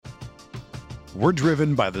We're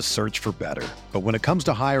driven by the search for better. But when it comes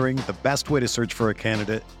to hiring, the best way to search for a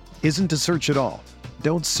candidate isn't to search at all.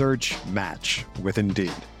 Don't search, match with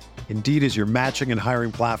Indeed. Indeed is your matching and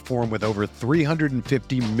hiring platform with over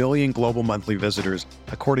 350 million global monthly visitors,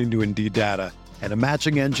 according to Indeed data, and a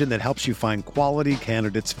matching engine that helps you find quality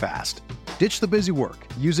candidates fast. Ditch the busy work.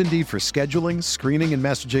 Use Indeed for scheduling, screening, and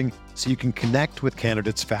messaging so you can connect with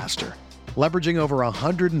candidates faster. Leveraging over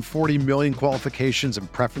 140 million qualifications and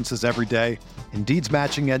preferences every day, Indeed's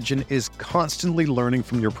matching engine is constantly learning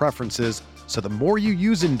from your preferences, so the more you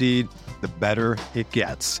use Indeed, the better it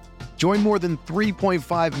gets. Join more than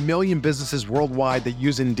 3.5 million businesses worldwide that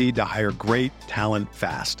use Indeed to hire great talent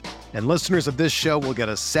fast. And listeners of this show will get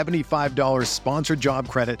a $75 sponsored job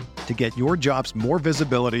credit to get your jobs more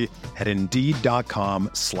visibility at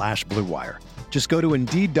Indeed.com/Blue Wire. Just go to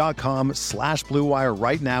Indeed.com/Blue Wire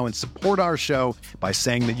right now and support our show by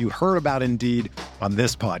saying that you heard about Indeed on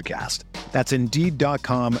this podcast. That's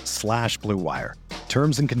Indeed.com/Blue Wire.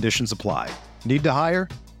 Terms and conditions apply. Need to hire?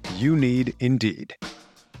 You need Indeed.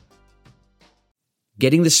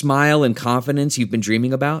 Getting the smile and confidence you've been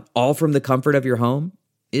dreaming about, all from the comfort of your home,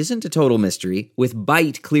 isn't a total mystery with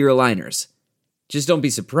Byte clear aligners. Just don't be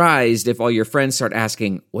surprised if all your friends start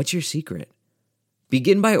asking, "What's your secret?"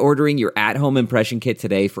 Begin by ordering your at-home impression kit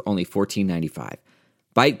today for only $14.95.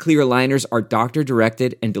 Byte clear aligners are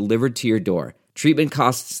doctor-directed and delivered to your door. Treatment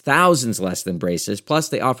costs thousands less than braces, plus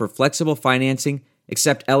they offer flexible financing,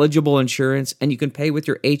 accept eligible insurance, and you can pay with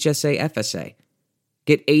your HSA FSA.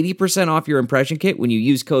 Get 80% off your impression kit when you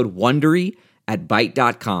use code WONDERY at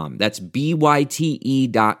Byte.com. That's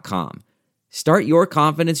BYTE.com. Start your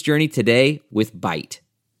confidence journey today with Byte.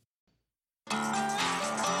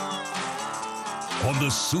 On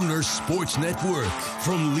the Sooner Sports Network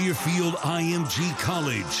from Learfield IMG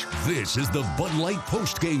College, this is the Bud Light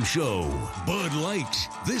Postgame Show. Bud Light,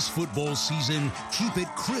 this football season, keep it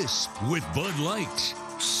crisp with Bud Light.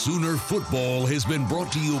 Sooner football has been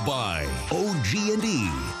brought to you by OG&E,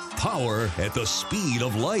 power at the speed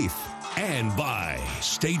of life, and by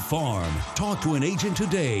State Farm. Talk to an agent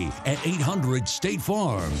today at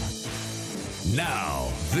 800-STATE-FARM.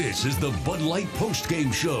 Now, this is the Bud Light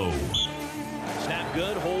Postgame Show. Snap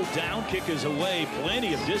good, hold down, kick is away.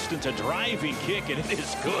 Plenty of distance, a driving kick, and it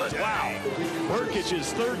is good. Wow. Burkich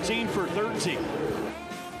is 13 for 13.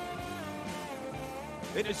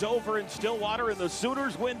 It is over in Stillwater, and the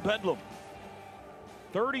Sooners win Bedlam.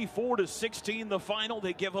 34-16 the final.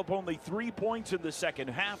 They give up only 3 points in the second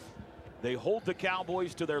half. They hold the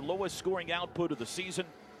Cowboys to their lowest scoring output of the season.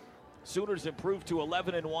 Sooners improve to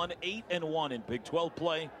 11-1, 8-1 in Big 12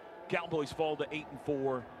 play. Cowboys fall to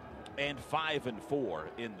 8-4 and 5-4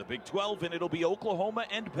 in the Big 12, and it'll be Oklahoma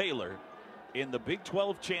and Baylor in the Big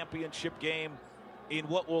 12 championship game in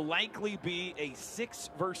what will likely be a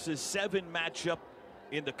 6-7 matchup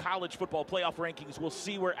in the college football playoff rankings. We'll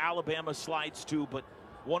see where Alabama slides to, but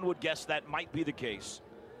one would guess that might be the case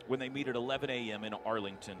when they meet at 11 a.m. in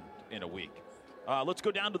Arlington in a week. Let's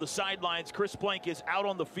go down to the sidelines. Chris Plank is out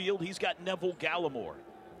on the field. He's got Neville Gallimore.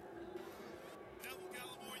 Neville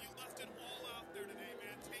Gallimore, you left it all out there today,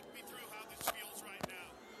 man. Take me through how this feels right now.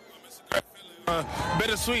 It's a great feeling.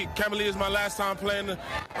 Bittersweet. Can't believe it's my last time playing in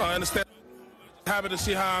the state. Happy to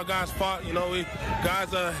see how our guys fought. You know, guys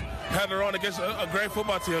had their own against a great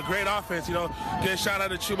football team, a great offense. You know, getting shout out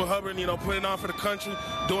to Chuba Hubbard, you know, putting on for the country,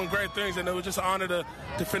 doing great things, and it was just an honor to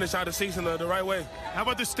finish out the season the right way. How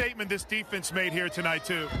about the statement this defense made here tonight,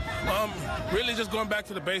 too? Really just going back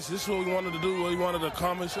to the basics. This is what we wanted to do, what we wanted to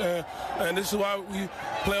accomplish, and this is why we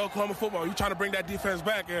play Oklahoma football. We're trying to bring that defense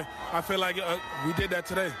back, and I feel like we did that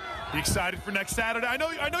today. You excited for next Saturday? I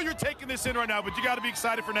know you're taking this in right now, but you got to be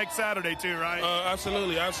excited for next Saturday too, right?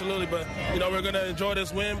 Absolutely. But, you know, we're going to enjoy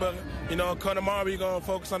this win, but, you know, come tomorrow, we're going to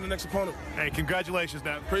focus on the next opponent. Hey, congratulations,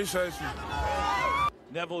 Nev. Appreciate you.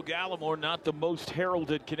 Neville Gallimore, not the most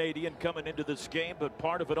heralded Canadian coming into this game, but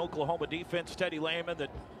part of an Oklahoma defense, Teddy Lehman, that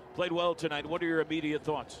played well tonight. What are your immediate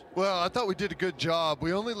thoughts? Well, I thought we did a good job.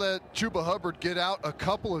 We only let Chuba Hubbard get out a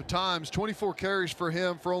couple of times. 24 carries for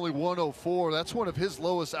him for only 104. That's one of his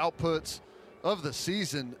lowest outputs of the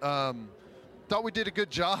season. Thought we did a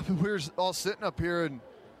good job. We were all sitting up here, and,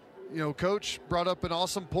 you know, Coach brought up an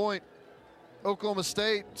awesome point. Oklahoma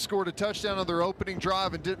State scored a touchdown on their opening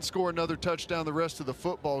drive and didn't score another touchdown the rest of the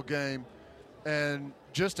football game. And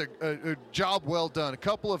just a job well done. A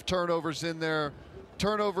couple of turnovers in there.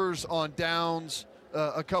 Turnovers on downs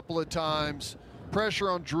a couple of times.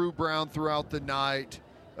 Pressure on Drew Brown throughout the night.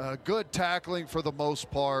 Good tackling for the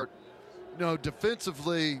most part. You know,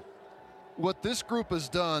 defensively, what this group has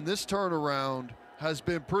done, this turnaround, has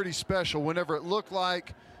been pretty special. Whenever it looked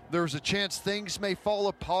like there's a chance things may fall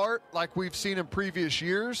apart like we've seen in previous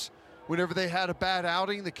years whenever they had a bad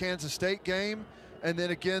outing, the Kansas State game, and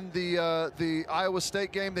then again the Iowa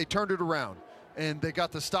State game, they turned it around. And they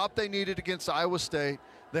got the stop they needed against Iowa State.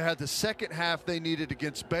 They had the second half they needed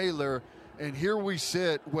against Baylor. And here we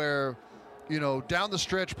sit where, down the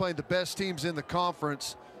stretch playing the best teams in the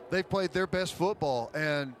conference, they've played their best football.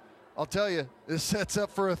 And I'll tell you, this sets up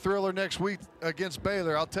for a thriller next week against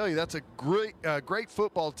Baylor. I'll tell you, that's a great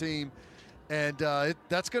football team. And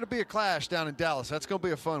that's going to be a clash down in Dallas. That's going to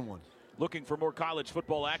be a fun one. Looking for more college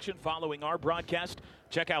football action following our broadcast?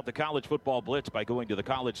 Check out the College Football Blitz by going to the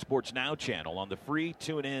College Sports Now channel on the free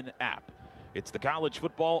TuneIn app. It's the college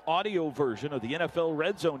football audio version of the NFL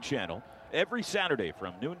Red Zone channel every Saturday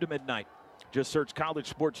from noon to midnight. Just search College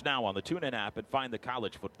Sports Now on the TuneIn app and find the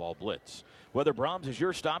College Football Blitz. Whether Brahms is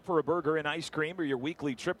your stop for a burger and ice cream or your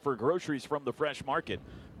weekly trip for groceries from the fresh market,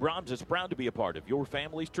 Brahms is proud to be a part of your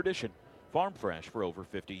family's tradition. Farm fresh for over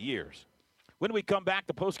 50 years. When we come back,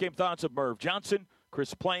 the postgame thoughts of Merv Johnson,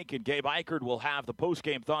 Chris Plank, and Gabe Eichert will have the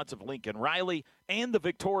postgame thoughts of Lincoln Riley and the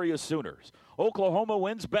victorious Sooners. Oklahoma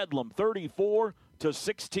wins Bedlam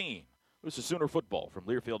 34-16. This is Sooner football from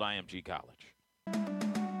Learfield IMG College.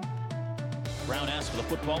 Brown asks for the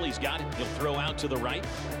football. He's got it. He'll throw out to the right.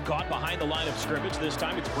 Caught behind the line of scrimmage. This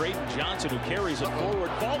time it's Braden Johnson who carries it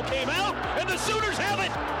forward. Ball came out, and the Sooners have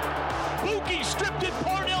it. Buki stripped it.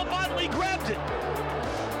 Parnell Motley grabbed it.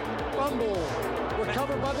 Fumble.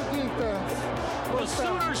 Recovered by the defense. The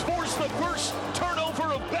Sooners force the first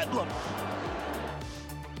turnover of Bedlam.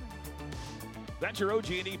 That's your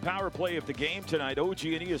OG&E power play of the game tonight.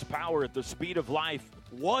 OG&E is power at the speed of life.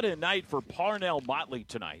 What a night for Parnell Motley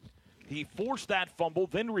tonight. He forced that fumble,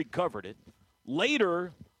 then recovered it.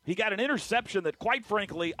 Later, he got an interception that, quite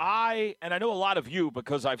frankly, I know a lot of you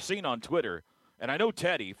because I've seen on Twitter, and I know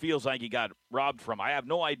Teddy feels like he got robbed from. I have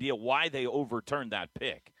no idea why they overturned that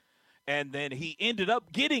pick. And then he ended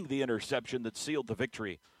up getting the interception that sealed the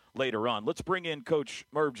victory later on. Let's bring in Coach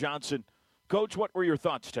Merv Johnson. Coach, what were your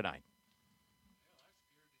thoughts tonight?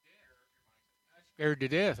 Scared to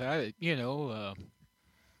death.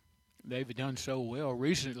 They've done so well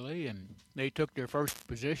recently, and they took their first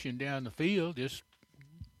position down the field, just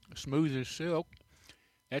smooth as silk.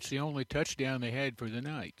 That's the only touchdown they had for the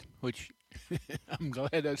night, which I'm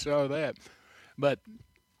glad I saw that. But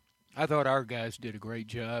I thought our guys did a great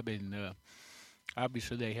job, and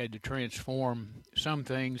obviously they had to transform some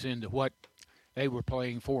things into what they were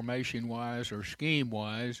playing formation-wise or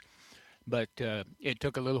scheme-wise. But it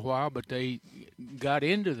took a little while, but they got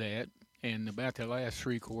into that. And about the last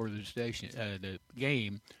three quarters of the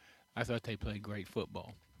game, I thought they played great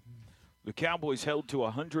football. The Cowboys held to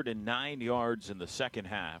 109 yards in the second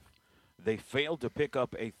half. They failed to pick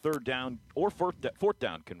up a third down or fourth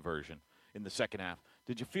down conversion in the second half.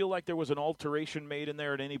 Did you feel like there was an alteration made in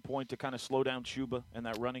there at any point to kind of slow down Chuba and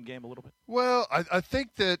that running game a little bit? Well, I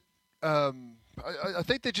think that I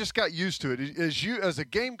think they just got used to it. As the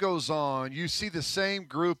game goes on, you see the same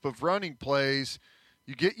group of running plays.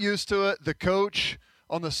 You get used to it. The coach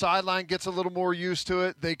on the sideline gets a little more used to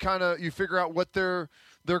it. You figure out what their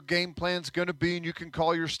game plan's going to be, and you can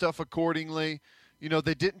call your stuff accordingly.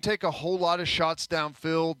 They didn't take a whole lot of shots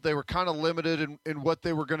downfield. They were kind of limited in what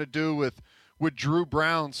they were going to do with Drew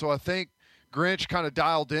Brown. So I think Grinch kind of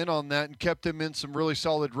dialed in on that and kept him in some really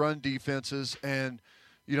solid run defenses. And,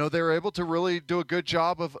 they were able to really do a good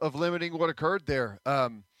job of limiting what occurred there.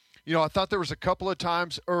 I thought there was a couple of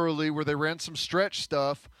times early where they ran some stretch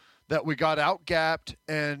stuff that we got out-gapped,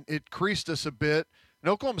 and it creased us a bit. And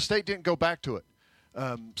Oklahoma State didn't go back to it.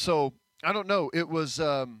 So I don't know. It was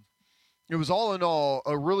all in all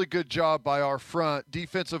a really good job by our front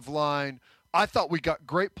defensive line. I thought we got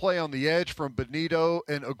great play on the edge from Benito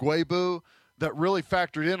and Agwebu that really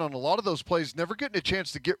factored in on a lot of those plays, never getting a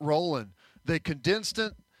chance to get rolling. They condensed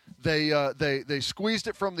it. They squeezed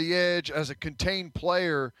it from the edge as a contained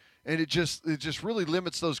player, and it just really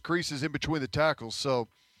limits those creases in between the tackles. So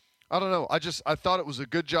I don't know. I thought it was a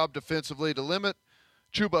good job defensively to limit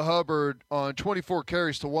Chuba Hubbard on 24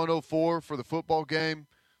 carries to 104 for the football game.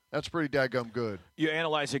 That's pretty daggum good. You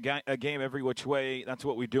analyze a game every which way. That's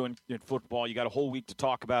what we do in football. You got a whole week to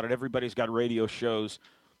talk about it. Everybody's got radio shows.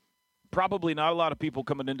 Probably not a lot of people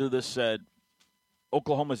coming into this said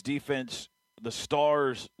Oklahoma's defense, the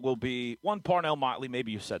stars will be, one, Parnell Motley.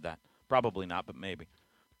 Maybe you said that. Probably not, but maybe.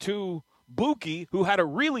 Two, Buki, who had a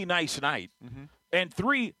really nice night. Mm-hmm. And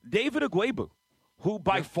three, David Agwebu, who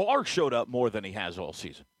by far showed up more than he has all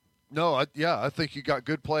season. No, I think you got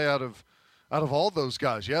good play out of all those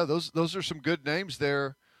guys. Yeah, those are some good names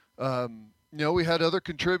there. we had other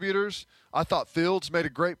contributors. I thought Fields made a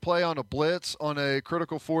great play on a blitz on a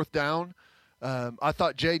critical fourth down. I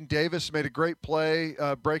thought Jaden Davis made a great play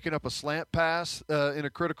breaking up a slant pass in a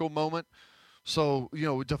critical moment. So,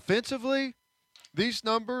 defensively, these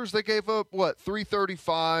numbers, they gave up,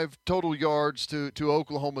 335 total yards to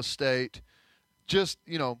Oklahoma State. Just,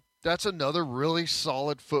 that's another really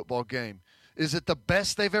solid football game. Is it the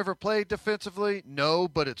best they've ever played defensively? No,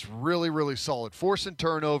 but it's really, really solid. Forcing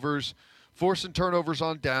turnovers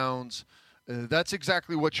on downs. That's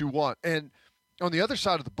exactly what you want. And on the other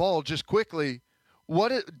side of the ball, just quickly,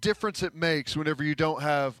 what a difference it makes whenever you don't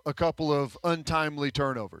have a couple of untimely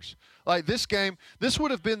turnovers. Like this game, this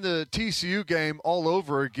would have been the TCU game all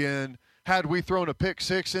over again had we thrown a pick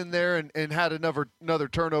six in there and had another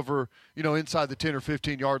turnover, inside the 10 or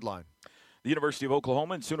 15-yard line. The University of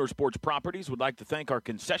Oklahoma and Sooner Sports Properties would like to thank our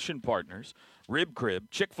concession partners, Rib Crib,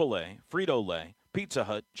 Chick-fil-A, Frito-Lay, Pizza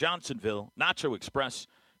Hut, Johnsonville, Nacho Express,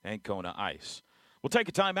 and Kona Ice. We'll take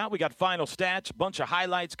a timeout. We got final stats, bunch of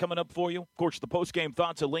highlights coming up for you. Of course, the post-game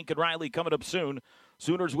thoughts of Lincoln Riley coming up soon.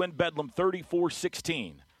 Sooners win Bedlam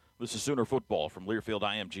 34-16. This is Sooner football from Learfield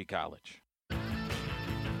IMG College.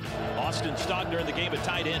 Austin Stogner in the game at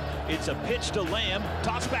tight end. It's a pitch to Lamb.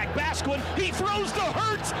 Toss back Basquin. He throws to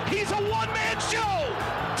Hurts. He's a one-man show.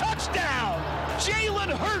 Touchdown. Jalen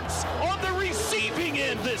Hurts on the receiving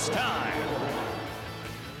end this time.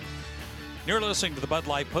 You're listening to the Bud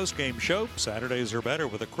Light postgame show. Saturdays are better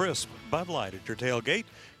with a crisp Bud Light at your tailgate.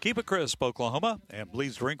 Keep it crisp, Oklahoma, and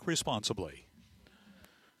please drink responsibly.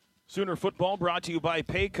 Sooner football brought to you by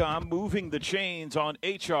Paycom, moving the chains on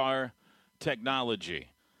HR technology.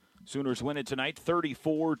 Sooners win it tonight,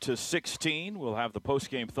 34-16. We'll have the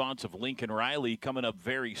postgame thoughts of Lincoln Riley coming up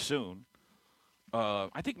very soon.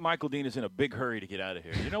 I think Michael Dean is in a big hurry to get out of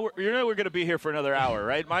here. We're going to be here for another hour,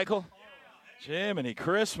 right, Michael? Jiminy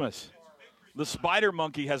Christmas. The spider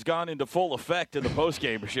monkey has gone into full effect in the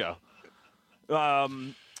postgame show.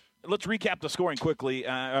 Let's recap the scoring quickly.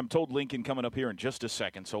 I'm told Lincoln coming up here in just a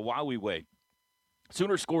second, so while we wait.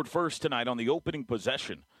 Sooners scored first tonight on the opening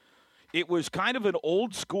possession. It was kind of an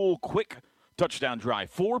old-school, quick touchdown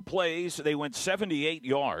drive. 4 plays, they went 78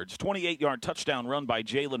 yards. 28-yard touchdown run by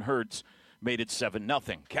Jalen Hurts made it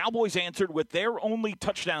 7-0. Cowboys answered with their only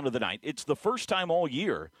touchdown of the night. It's the first time all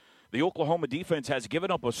year the Oklahoma defense has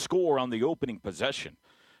given up a score on the opening possession.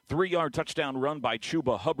 3-yard touchdown run by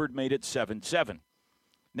Chuba Hubbard made it 7-7.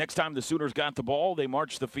 Next time the Sooners got the ball, they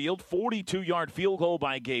marched the field. 42-yard field goal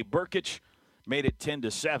by Gabe Burkich made it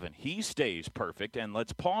 10-7. He stays perfect, and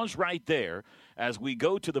let's pause right there as we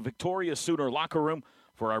go to the victorious Sooner locker room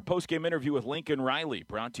for our postgame interview with Lincoln Riley,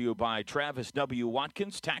 brought to you by Travis W.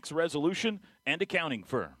 Watkins, tax resolution and accounting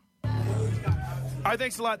firm. All right,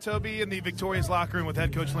 thanks a lot, Toby, in the victorious locker room with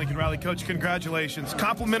head coach Lincoln Riley. Coach, congratulations.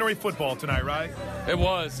 Complimentary football tonight, right? It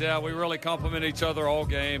was, yeah. We really complimented each other all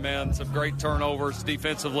game, man. Some great turnovers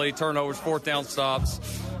defensively, turnovers, fourth down stops.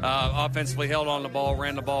 Offensively held on the ball,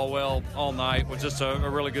 ran the ball well all night. It was just a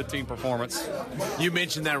really good team performance. You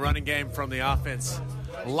mentioned that running game from the offense.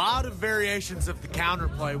 A lot of variations of the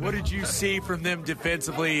counterplay. What did you see from them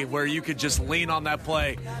defensively where you could just lean on that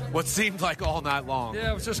play what seemed like all night long?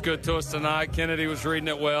 Yeah, it was just good to us tonight. Kennedy was reading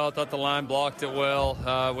it well. I thought the line blocked it well.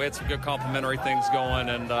 We had some good complimentary things going,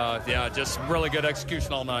 and, just really good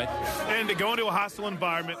execution all night. And to go into a hostile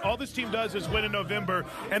environment, all this team does is win in November,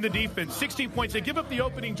 and the defense, 16 points. They give up the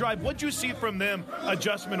opening drive. What did you see from them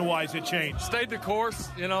adjustment-wise it changed? Stayed the course,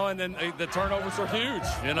 and then the turnovers were huge.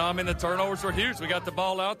 The turnovers were huge. We got the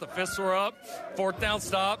ball out, the fists were up, fourth down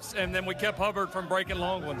stops, and then we kept Hubbard from breaking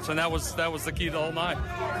long ones, and that was the key the whole night.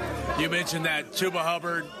 You mentioned that Chuba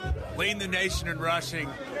Hubbard leading the nation in rushing.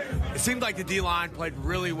 It seemed like the D-line played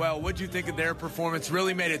really well. What did you think of their performance?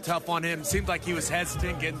 Really made it tough on him. It seemed like he was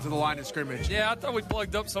hesitant getting to the line of scrimmage. Yeah, I thought we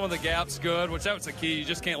plugged up some of the gaps good, which that was the key. You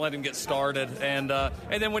just can't let him get started. And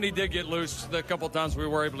then when he did get loose, the couple of times we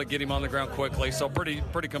were able to get him on the ground quickly. So pretty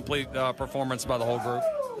complete performance by the whole group.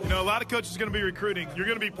 A lot of coaches are going to be recruiting. You're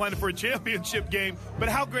going to be planning for a championship game. But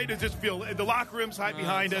how great does this feel? The locker room's hype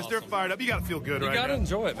behind us. Awesome. They're fired up. You got to feel good right now. You got to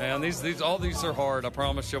enjoy it, man. All these are hard, I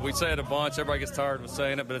promise you. We say it a bunch. Everybody gets tired of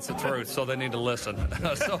saying it, but it's the truth, so they need to listen.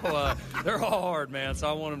 They're all hard, man. So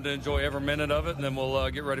I want them to enjoy every minute of it, and then we'll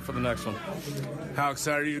get ready for the next one. How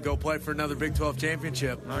excited are you to go play for another Big 12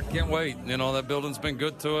 championship? I can't wait. That building's been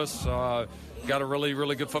good to us. Got a really,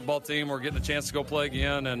 really good football team. We're getting a chance to go play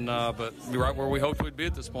again, but we're right where we hoped we'd be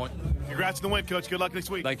at this point. Congrats on the win, Coach. Good luck next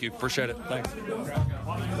week. Thank you. Appreciate it. Thanks.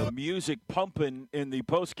 The music pumping in the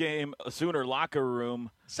postgame Sooner locker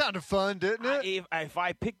room. Sounded fun, didn't it? If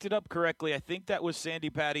I picked it up correctly, I think that was Sandy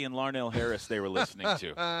Patty and Larnell Harris they were listening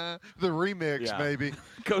to. The remix, Yeah. maybe.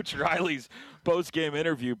 Coach Riley's postgame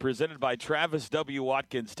interview presented by Travis W.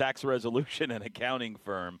 Watkins Tax Resolution and Accounting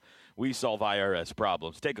Firm. We solve IRS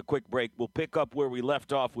problems. Take a quick break. We'll pick up where we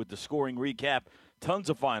left off with the scoring recap. Tons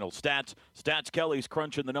of final stats. Stats Kelly's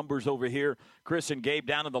crunching the numbers over here. Chris and Gabe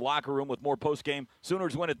down in the locker room with more postgame.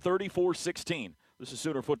 Sooners win at 34-16. This is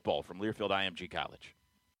Sooner football from Learfield IMG College.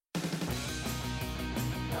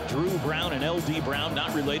 Drew Brown and L.D. Brown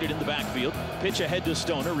not related in the backfield. Pitch ahead to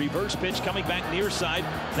Stoner. Reverse pitch coming back near side.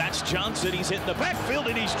 That's Johnson. He's hitting the backfield,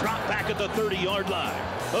 and he's dropped back at the 30-yard line.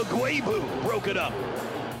 Aguebu broke it up.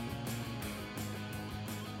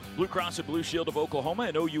 Blue Cross and Blue Shield of Oklahoma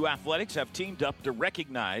and OU Athletics have teamed up to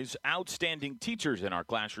recognize outstanding teachers in our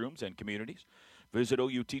classrooms and communities. Visit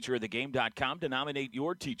OUTeacherOfTheGame.com to nominate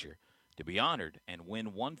your teacher to be honored and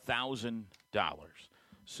win $1,000.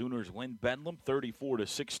 Sooners win Bedlam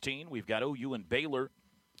 34-16. We've got OU and Baylor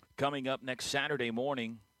coming up next Saturday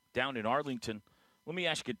morning down in Arlington. Let me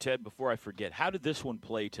ask you, Ted, before I forget, how did this one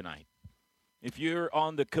play tonight? If you're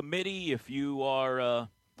on the committee, if you are,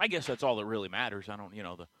 I guess that's all that really matters. I don't,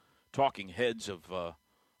 the talking heads of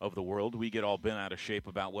the world. We get all bent out of shape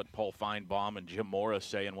about what Paul Feinbaum and Jim Mora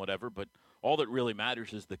say and whatever, but all that really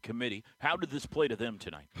matters is the committee. How did this play to them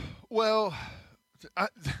tonight? Well,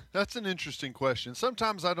 that's an interesting question.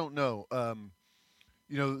 Sometimes I don't know.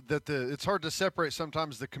 It's hard to separate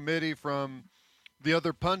sometimes the committee from the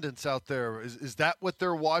other pundits out there. Is that what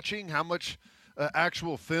they're watching? How much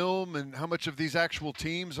actual film and how much of these actual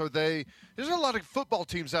teams are they? There's a lot of football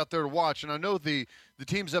teams out there to watch, and I know the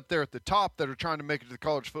teams up there at the top that are trying to make it to the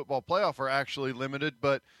college football playoff are actually limited,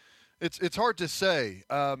 but it's hard to say.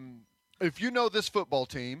 If you know this football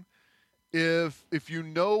team, if you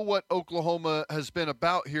know what Oklahoma has been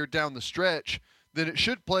about here down the stretch, then it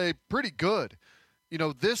should play pretty good.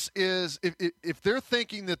 This is if they're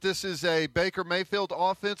thinking that this is a Baker Mayfield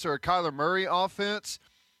offense or a Kyler Murray offense,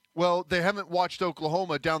 well, they haven't watched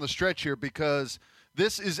Oklahoma down the stretch here because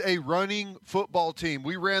this is a running football team.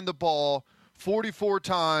 We ran the ball 44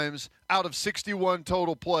 times out of 61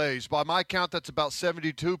 total plays. By my count, that's about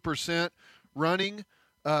 72% running.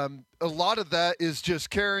 A lot of that is just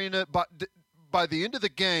carrying it. But by the end of the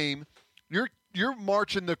game, you're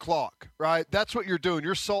marching the clock, right? That's what you're doing.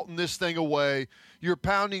 You're salting this thing away. You're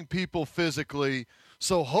pounding people physically.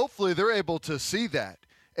 So hopefully they're able to see that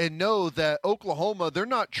and know that Oklahoma, they're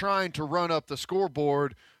not trying to run up the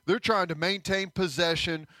scoreboard. They're trying to maintain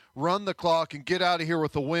possession, run the clock, and get out of here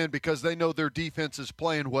with a win because they know their defense is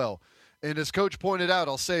playing well. And as Coach pointed out,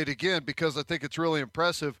 I'll say it again because I think it's really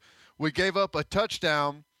impressive. We gave up a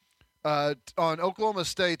touchdown on Oklahoma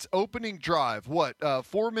State's opening drive.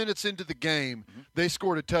 4 minutes into the game, they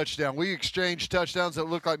scored a touchdown. We exchanged touchdowns that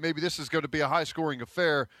looked like maybe this is going to be a high-scoring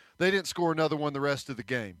affair. They didn't score another one the rest of the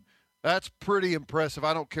game. That's pretty impressive.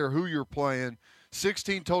 I don't care who you're playing.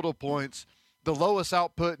 16 total points, the lowest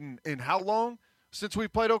output in how long? Since we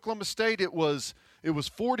played Oklahoma State, it was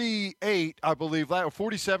 48, I believe,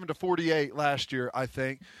 47-48 last year, I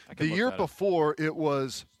think. The year before it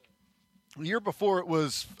was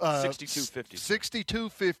 62-52.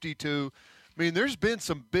 62-52. I mean, there's been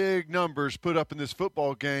some big numbers put up in this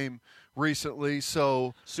football game recently.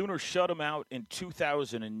 So Sooners shut them out in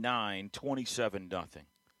 2009, 27-0.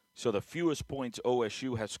 So the fewest points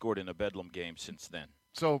OSU has scored in a Bedlam game since then.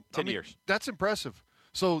 So 10 years. That's impressive.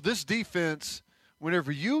 So this defense,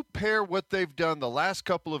 whenever you pair what they've done the last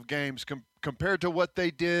couple of games compared to what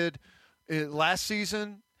they did last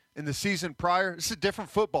season and the season prior, it's a different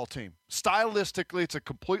football team. Stylistically, it's a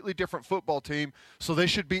completely different football team, so they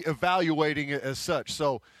should be evaluating it as such.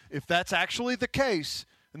 So if that's actually the case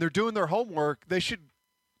and they're doing their homework, they should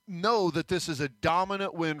know that this is a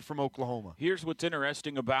dominant win from Oklahoma. Here's what's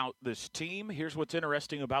interesting about this team. Here's what's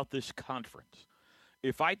interesting about this conference.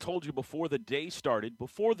 If I told you before the day started,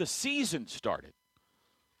 before the season started,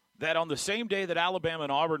 that on the same day that Alabama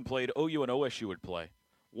and Auburn played, OU and OSU would play,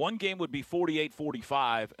 one game would be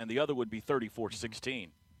 48-45 and the other would be 34-16.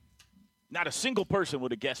 Not a single person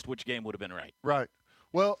would have guessed which game would have been right. Right.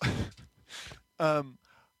 Well,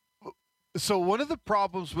 so one of the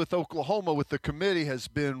problems with Oklahoma with the committee has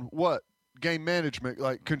been what? Game management,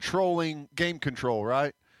 like controlling game control,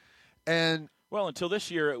 right? And well, until this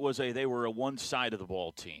year, they were a one side of the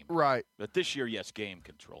ball team. Right. But this year, yes, game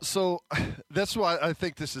control. So that's why I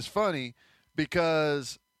think this is funny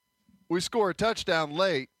because we score a touchdown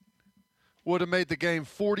late, would have made the game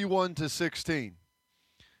 41-16.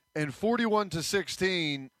 And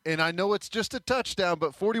 41-16, and I know it's just a touchdown,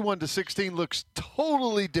 but 41-16 looks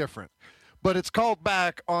totally different. But it's called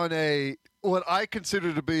back on what I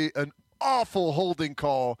consider to be an awful holding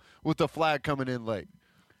call with the flag coming in late.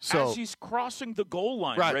 So as he's crossing the goal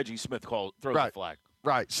line, right. Reggie Smith throws the flag.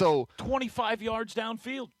 Right. So 25 yards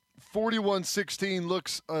downfield. 41-16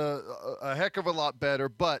 looks a heck of a lot better,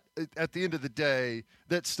 but at the end of the day,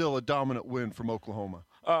 that's still a dominant win from Oklahoma.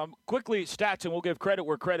 Quickly, stats, and we'll give credit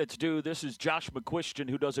where credit's due. This is Josh McQuistion,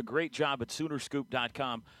 who does a great job at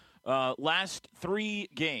Soonerscoop.com. Last 3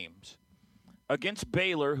 games against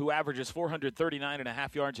Baylor, who averages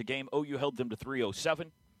 439.5 yards a game, OU held them to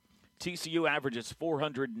 307. TCU averages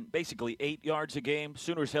 8 yards a game.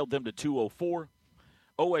 Sooners held them to 204.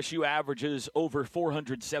 OSU averages over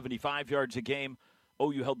 475 yards a game.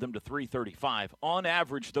 OU held them to 335. On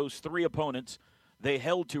average, those 3 opponents, they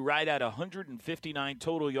held to right at 159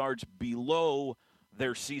 total yards below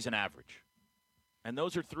their season average. And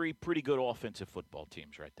those are 3 pretty good offensive football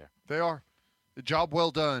teams right there. They are. The job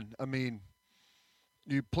well done. I mean,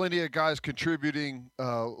 plenty of guys contributing.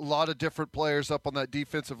 A lot of different players up on that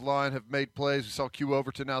defensive line have made plays. We saw Q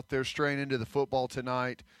Overton out there straying into the football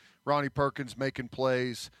tonight. Ronnie Perkins making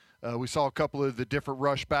plays. We saw a couple of the different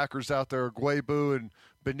rush backers out there, Guebu and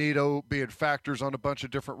Benito being factors on a bunch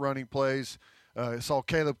of different running plays. Saw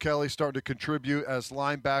Caleb Kelly starting to contribute as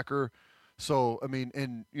linebacker. So, I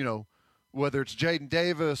mean, whether it's Jaden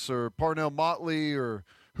Davis or Parnell Motley or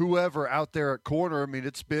whoever out there at corner, I mean,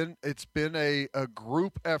 it's been a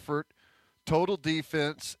group effort, total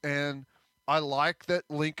defense, and I like that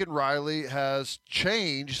Lincoln Riley has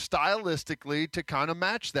changed stylistically to kind of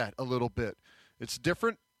match that a little bit. It's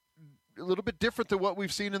different, a little bit different than what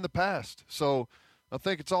we've seen in the past. So I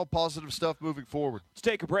think it's all positive stuff moving forward. Let's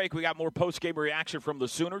take a break. We got more post-game reaction from the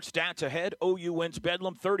Sooners. Stats ahead. OU wins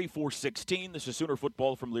Bedlam 34-16. This is Sooner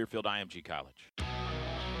football from Learfield IMG College.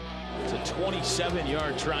 It's a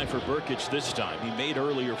 27-yard try for Burkich this time. He made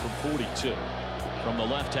earlier from 42 from the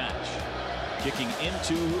left hash. Kicking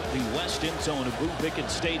into the west end zone of Boone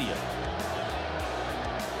Pickens Stadium.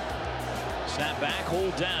 Snap back,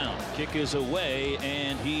 hold down. Kick is away,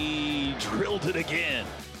 and he drilled it again.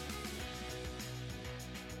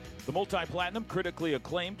 The multi-platinum, critically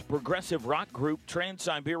acclaimed progressive rock group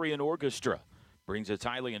Trans-Siberian Orchestra brings its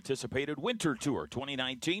highly anticipated Winter Tour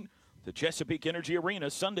 2019 to Chesapeake Energy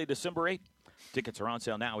Arena Sunday, December 8th. Tickets are on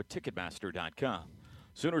sale now at Ticketmaster.com.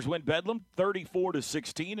 Sooners win Bedlam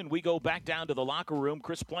 34-16, and we go back down to the locker room.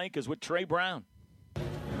 Chris Plank is with Trey Brown.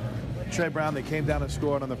 Trey Brown, they came down and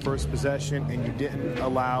scored on the first possession, and you didn't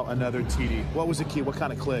allow another TD. What was the key? What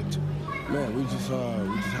kind of clicked? Man, we just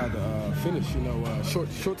had to finish.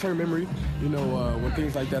 Short-term memory. When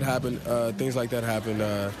things like that happen,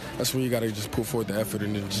 that's when you got to just put forth the effort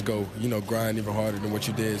and then just go, grind even harder than what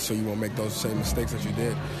you did, so you won't make those same mistakes that you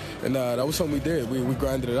did. And that was something we did. We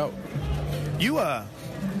grinded it out.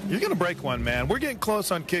 You're going to break one, man. We're getting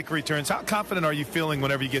close on kick returns. How confident are you feeling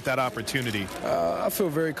whenever you get that opportunity? I feel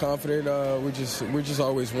very confident. We're just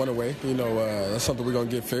always one away. That's something we're going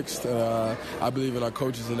to get fixed. I believe in our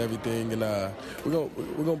coaches and everything, and we're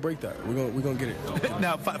going to break that. We're going to get it.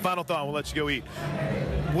 Now, final thought. We'll let you go eat.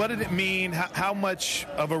 What did it mean? How much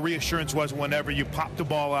of a reassurance was it whenever you popped the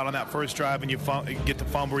ball out on that first drive and you get the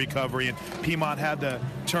fumble recovery and Piedmont had the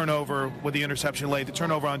turnover with the interception late, the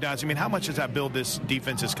turnover on downs? I mean, how much does that build this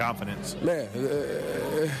defense's confidence? Man,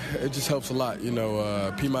 it just helps a lot.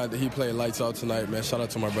 Piedmont, he played lights out tonight, man. Shout out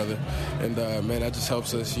to my brother. And, man, that just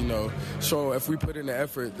helps us, So if we put in the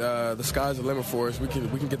effort, the sky's the limit for us. We can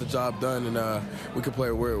get the job done, and we can play.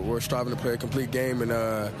 We're striving to play a complete game, and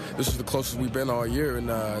this is the closest we've been all year, and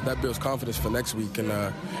that builds confidence for next week, and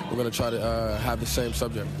we're going to try to have the same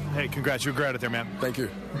subject. Hey, congrats. You're great out there, man. Thank you.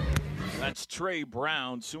 That's Trey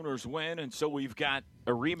Brown. Sooners win, and so we've got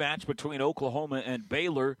a rematch between Oklahoma and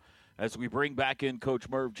Baylor as we bring back in Coach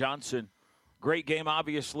Merv Johnson. Great game,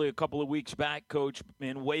 obviously, a couple of weeks back, Coach,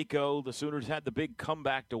 in Waco. The Sooners had the big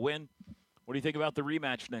comeback to win. What do you think about the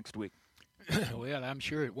rematch next week? Well, I'm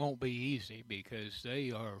sure it won't be easy because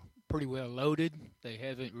they are pretty well loaded. They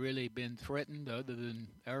haven't really been threatened other than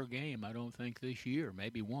our game, I don't think, this year,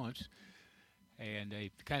 maybe once. And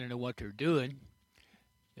they kind of know what they're doing.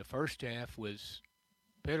 The first half was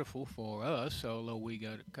pitiful for us, although we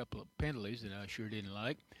got a couple of penalties that I sure didn't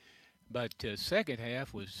like. But second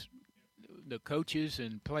half was the coaches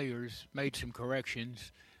and players made some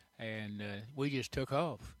corrections, and we just took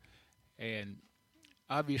off. And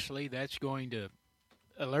obviously that's going to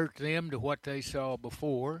alert them to what they saw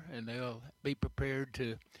before, and they'll be prepared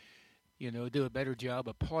to, do a better job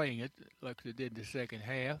of playing it like they did the second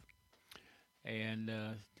half. And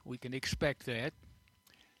we can expect that.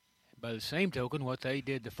 by the same token, what they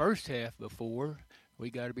did the first half before, we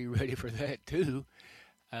got to be ready for that too.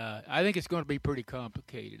 I think it's going to be pretty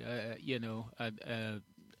complicated. I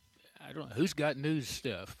don't know who's got news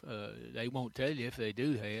stuff. They won't tell you if they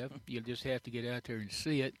do have. You'll just have to get out there and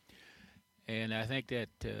see it. And I think that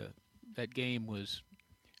that game was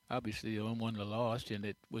obviously the only one that lost, and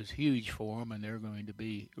it was huge for them. And they're going to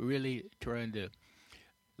be really trying to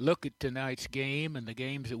look at tonight's game and the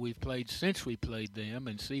games that we've played since we played them,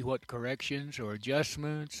 and see what corrections or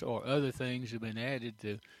adjustments or other things have been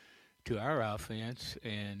added to our offense,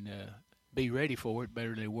 and be ready for it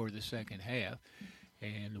better than they were the second half.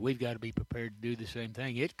 And we've got to be prepared to do the same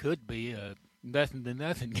thing. It could be a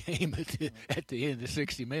nothing-to-nothing game at the end of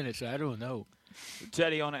 60 minutes. I don't know.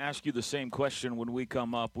 Teddy, I want to ask you the same question when we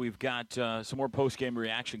come up. We've got some more post-game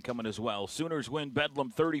reaction coming as well. Sooners win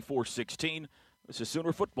Bedlam 34-16. This is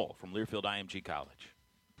Sooner football from Learfield IMG College.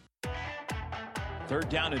 3rd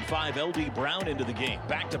down and 5. LD Brown into the game.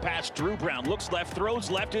 Back to pass. Drew Brown looks left, throws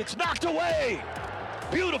left. It's knocked away.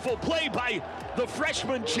 Beautiful play by the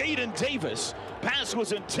freshman Jaden Davis. Pass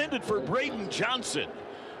was intended for Braden Johnson.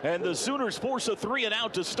 And the Sooners force a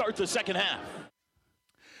 3-and-out to start the second half.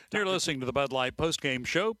 You're listening to the Bud Light postgame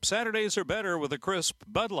show. Saturdays are better with a crisp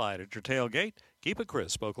Bud Light at your tailgate. Keep it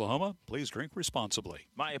crisp, Oklahoma. Please drink responsibly.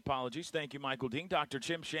 My apologies. Thank you, Michael Dean, Dr.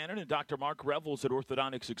 Jim Shannon, and Dr. Mark Revels at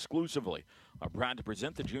Orthodontics exclusively are proud to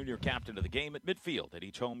present the junior captain of the game at midfield at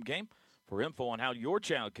each home game. For info on how your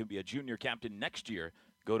child can be a junior captain next year,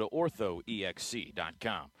 go to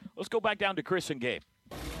orthoexc.com. Let's go back down to Chris and Gabe.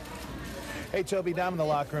 Hey, Toby, down in the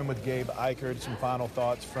locker room with Gabe Eichert. Some final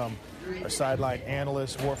thoughts from our sideline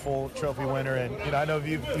analyst, Warfel Trophy winner. And, I know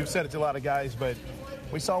you've said it to a lot of guys, but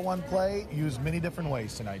we saw one play used many different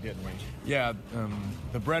ways tonight, didn't we? Yeah,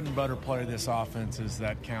 the bread and butter play of this offense is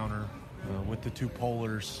that counter with the two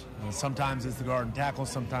polars. Sometimes it's the guard and tackle,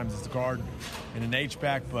 sometimes it's the guard and an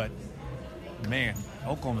H-back, but, man,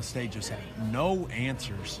 Oklahoma State just had no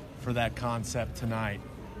answers for that concept tonight.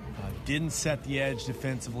 Didn't set the edge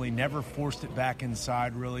defensively, never forced it back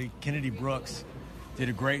inside, really. Kennedy Brooks did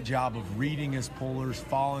a great job of reading his pullers,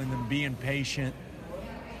 following them, being patient,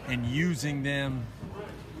 and using them.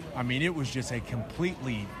 I mean, it was just a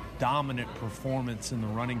completely dominant performance in the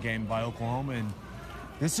running game by Oklahoma. And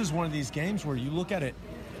this is one of these games where you look at it,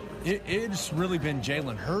 it's really been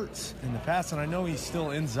Jalen Hurts in the past. And I know he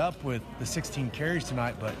still ends up with the 16 carries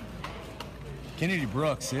tonight, but Kennedy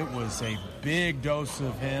Brooks, it was a big dose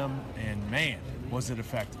of him, and, man, was it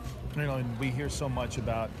effective. And we hear so much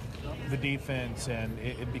about the defense, and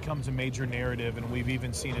it becomes a major narrative, and we've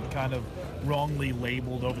even seen it kind of wrongly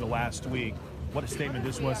labeled over the last week. What a statement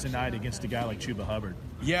this was tonight against a guy like Chuba Hubbard.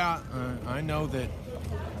 Yeah, I know that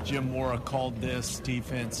Jim Mora called this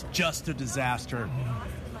defense just a disaster.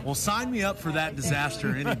 Well, sign me up for that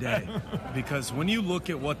disaster any day, because when you look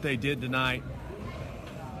at what they did tonight,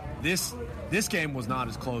 this game was not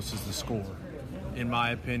as close as the score, in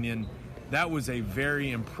my opinion. That was a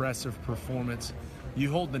very impressive performance.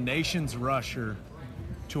 You hold the nation's rusher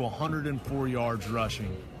to 104 yards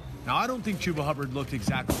rushing. Now, I don't think Chuba Hubbard looked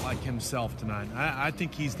exactly like himself tonight. I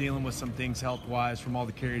think he's dealing with some things health-wise from all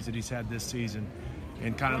the carries that he's had this season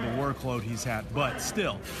and kind of the workload he's had. But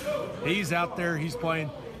still, he's out there, he's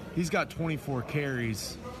playing. He's got 24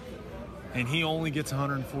 carries, and he only gets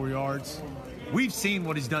 104 yards. We've seen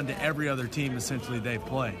what he's done to every other team, essentially, they've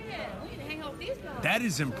played. That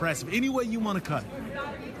is impressive. Any way you want to cut it.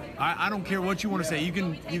 I don't care what you want to say. You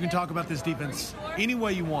can talk about this defense any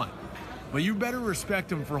way you want. But you better respect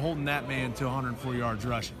him for holding that man to 104 yards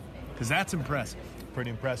rushing, because that's impressive. Pretty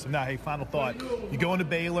impressive. Now, hey, final thought. You go into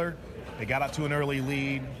Baylor. They got out to an early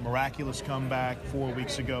lead. Miraculous comeback 4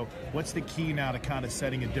 weeks ago. What's the key now to kind of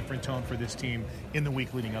setting a different tone for this team in the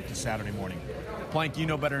week leading up to Saturday morning? Plank, you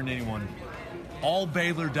know better than anyone. All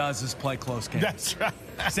Baylor does is play close games. That's right.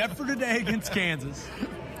 Except for today against Kansas.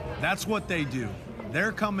 That's what they do.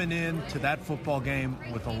 They're coming in to that football game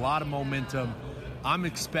with a lot of momentum. I'm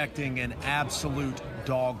expecting an absolute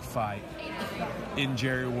dogfight in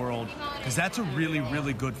Jerry World, because that's a really,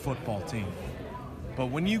 really good football team. But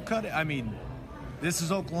when you cut it, I mean, this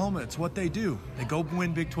is Oklahoma. It's what they do. They go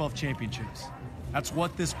win Big 12 championships. That's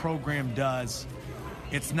what this program does.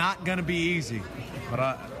 It's not going to be easy, but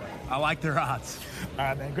I like their odds. All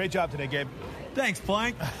right, man. Great job today, Gabe. Thanks,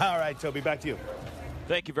 Plank. All right, Toby, back to you.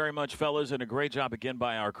 Thank you very much, fellas, and a great job again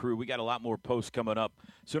by our crew. We got a lot more posts coming up.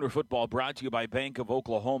 Sooner football brought to you by Bank of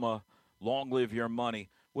Oklahoma. Long live your money.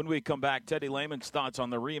 When we come back, Teddy Lehman's thoughts on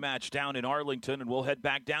the rematch down in Arlington, and we'll head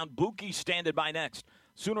back down. Buki standing by next.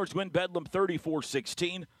 Sooners win Bedlam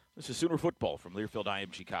 34-16. This is Sooner football from Learfield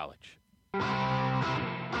IMG College.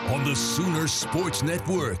 on the Sooner Sports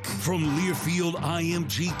Network. From Learfield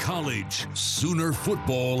IMG College, Sooner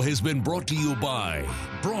football has been brought to you by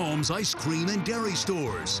Brahms Ice Cream and Dairy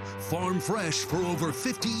Stores, farm fresh for over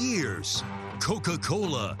 50 years.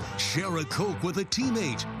 Coca-Cola. Share a Coke with a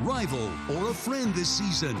teammate, rival, or a friend this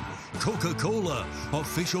season. Coca-Cola,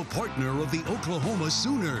 official partner of the Oklahoma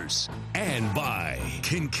Sooners. And by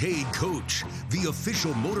Kincaid Coach, the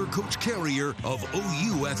official motor coach carrier of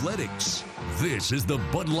OU Athletics. This is the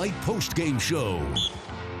Bud Light Postgame Show.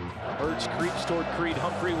 Hurts creeps toward Creed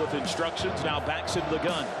Humphrey with instructions. Now backs into the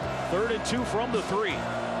gun. 3rd and 2 from the 3.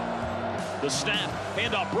 The snap,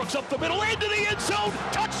 handoff, Brooks up the middle, into the end zone,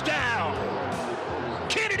 touchdown!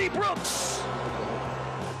 Kennedy Brooks!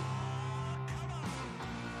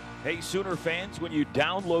 Hey, Sooner fans, when you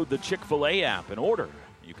download the Chick-fil-A app and order,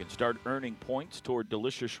 you can start earning points toward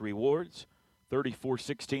delicious rewards.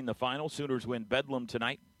 34-16 the final. Sooners win Bedlam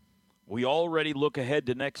tonight. We already look ahead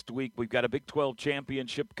to next week. We've got a Big 12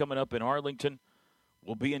 championship coming up in Arlington.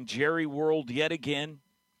 We'll be in Jerry World yet again.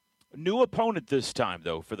 New opponent this time,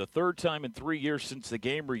 though, for the 3rd time in 3 years since the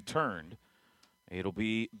game returned. It'll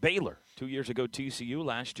be Baylor. 2 years ago, TCU.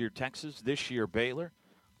 Last year, Texas. This year, Baylor.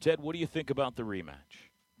 Ted, what do you think about the rematch?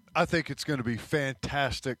 I think it's going to be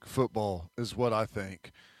fantastic football is what I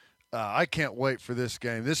think. I can't wait for this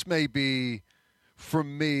game. This may be, for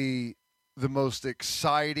me, the most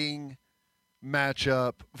exciting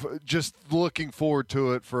matchup, just looking forward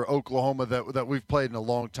to it for Oklahoma that we've played in a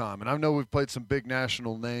long time. And I know we've played some big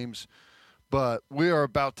national names, but we are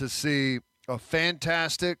about to see a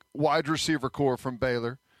fantastic wide receiver core from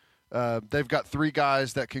Baylor. They've got 3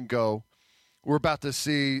 guys that can go. We're about to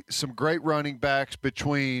see some great running backs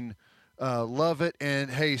between Lovett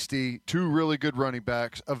and Hasty, 2 really good running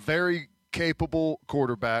backs, a very capable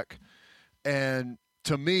quarterback, and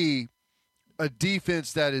to me, a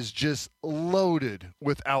defense that is just loaded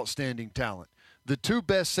with outstanding talent. The 2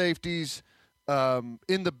 best safeties in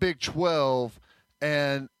the Big 12,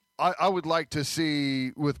 and I would like to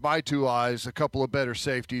see, with my 2 eyes, a couple of better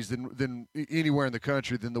safeties than anywhere in the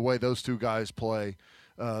country than the way those 2 guys play.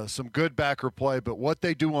 Some good backer play, but what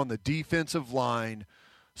they do on the defensive line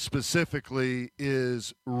specifically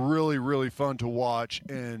is really, really fun to watch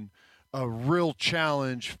and a real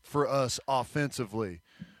challenge for us offensively.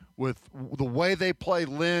 With the way they play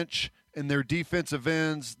Lynch and their defensive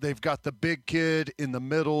ends, they've got the big kid in the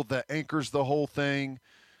middle that anchors the whole thing.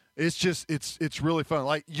 It's just it's really fun.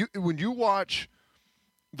 Like when you watch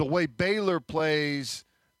the way Baylor plays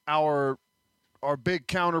our big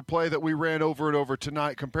counter play that we ran over and over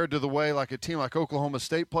tonight compared to the way like a team like Oklahoma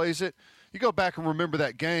State plays it, you go back and remember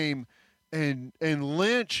that game. And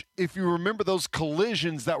Lynch, if you remember those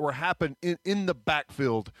collisions that were happening in the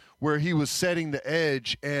backfield where he was setting the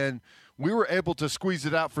edge, and we were able to squeeze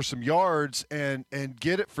it out for some yards and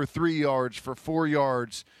get it for 3 yards, for 4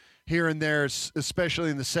 yards here and there,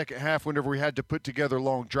 especially in the second half whenever we had to put together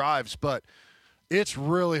long drives. But it's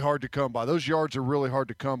really hard to come by. Those yards are really hard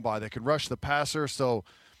to come by. They can rush the passer. So,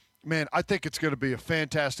 man, I think it's going to be a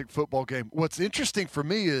fantastic football game. What's interesting for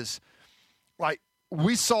me is, like,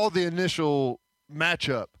 we saw the initial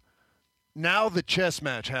matchup. Now the chess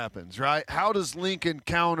match happens, right? How does Lincoln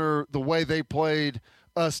counter the way they played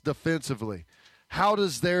us defensively? How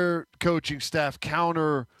does their coaching staff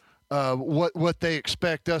counter what they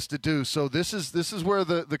expect us to do? So this is where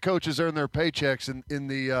the coaches earn their paychecks in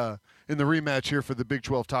the rematch here for the Big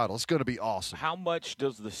 12 title. It's going to be awesome. How much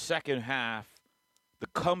does the second half, the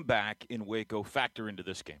comeback in Waco, factor into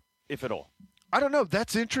this game, if at all? I don't know.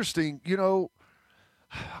 That's interesting. You know,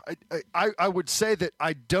 I would say that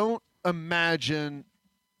I don't imagine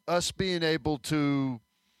us being able to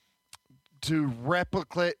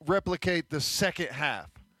replicate the second half.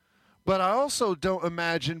 But I also don't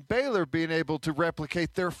imagine Baylor being able to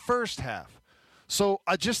replicate their first half. So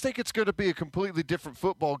I just think it's going to be a completely different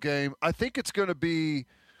football game. I think it's going to be,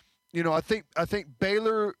 you know, I think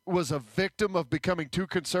Baylor was a victim of becoming too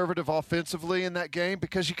conservative offensively in that game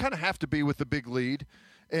because you kind of have to be with the big lead,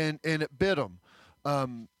 and it bit them.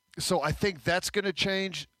 So I think that's going to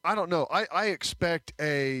change. I don't know. I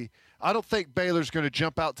don't think Baylor's going to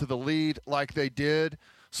jump out to the lead like they did.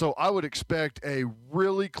 So I would expect a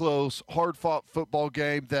really close, hard-fought football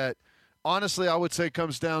game that, honestly, I would say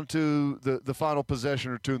comes down to the final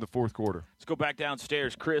possession or 2 in the fourth quarter. Let's go back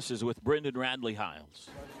downstairs. Chris is with Brendan Radley-Hiles.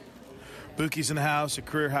 Bookie's in the house, a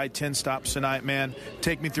career-high 10 stops tonight, man.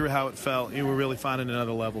 Take me through how it felt. You were really finding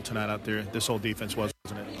another level tonight out there. This whole defense was.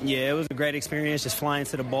 wasn't it? Yeah, it was a great experience just flying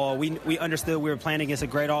to the ball. We understood we were playing against a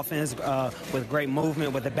great offense with great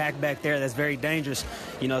movement, with the back there that's very dangerous.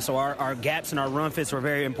 So our gaps and our run fits were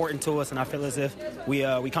very important to us, and I feel as if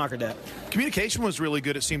we conquered that. Communication was really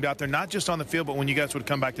good, it seemed, out there, not just on the field, but when you guys would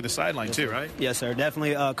come back to the sideline too, right? Yes, sir,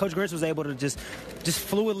 definitely. Coach Grinch was able to just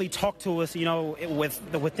fluidly talk to us,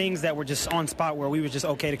 with things that were just on spot where we were just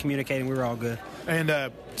okay to communicate, and we were all good.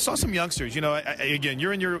 And saw some youngsters. Again,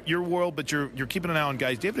 you're in your world, but you're keeping an eye on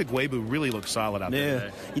guys. David Igwebu really looks solid out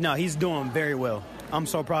there today. He's doing very well. I'm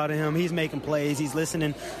so proud of him. He's making plays. He's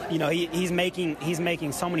listening. He's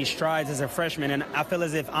making so many strides as a freshman, and I feel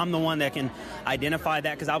as if I'm the one that can identify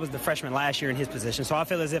that because I was the freshman last year in his position. So I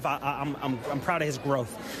feel as if I'm proud of his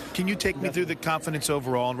growth. Can you take me through the confidence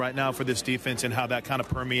overall right now for this defense and how that kind of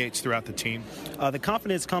permeates throughout the team? The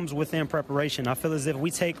confidence comes within preparation. I feel as if we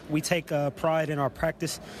take pride in our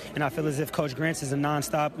practice, and I feel as if Coach Grants is a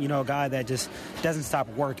nonstop, guy that just doesn't stop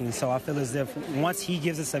working. So I feel as if once he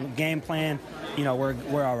gives us a game plan,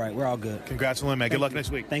 we're all right. We're all good. Congrats on man. Good luck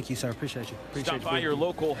next week. Thank you, sir. Appreciate you. Stop by your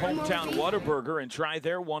local hometown Whataburger and try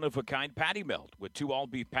their one-of-a-kind patty melt with 2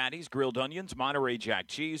 all-beef patties, grilled onions, Monterey Jack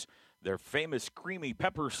cheese, their famous creamy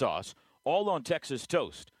pepper sauce, all on Texas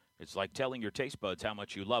toast. It's like telling your taste buds how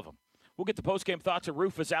much you love them. We'll get the postgame thoughts of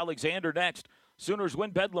Rufus Alexander next. Sooners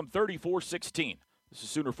win Bedlam 34-16. This is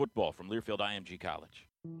Sooner football from Learfield IMG College.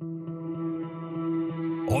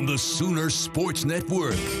 On the Sooner Sports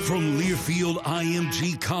Network from Learfield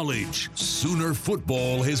IMG College, Sooner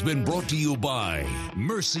football has been brought to you by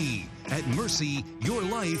Mercy. At Mercy, your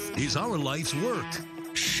life is our life's work.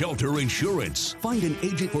 Shelter Insurance. Find an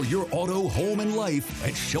agent for your auto, home, and life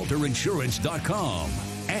at shelterinsurance.com.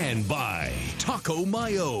 And by Taco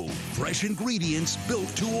Mayo. Fresh ingredients built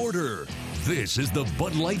to order. This is the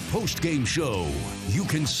Bud Light Postgame Show. You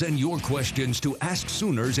can send your questions to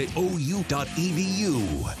AskSooners at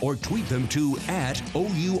OU.edu or tweet them to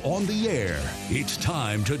 @OUOnTheAir. It's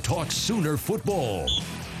time to talk Sooner football.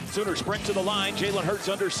 Sooners sprint to the line. Jalen Hurts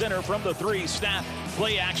under center from the 3. Snap.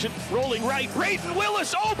 Play action. Rolling right. Brayden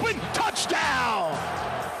Willis open. Touchdown!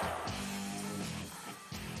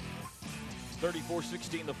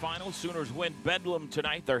 34-16 the final. Sooners win Bedlam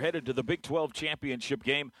tonight. They're headed to the Big 12 championship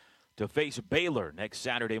game to face Baylor next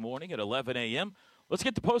Saturday morning at 11 a.m. Let's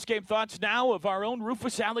get the postgame thoughts now of our own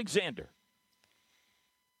Rufus Alexander.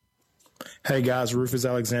 Hey, guys, Rufus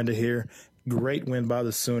Alexander here. Great win by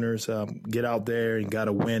the Sooners. Get out there and got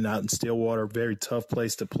a win out in Stillwater. Very tough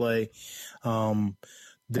place to play.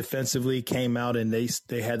 Defensively came out and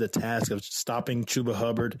they had the task of stopping Chuba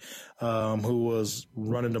Hubbard, who was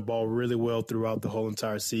running the ball really well throughout the whole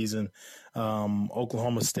entire season.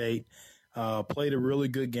 Oklahoma State played a really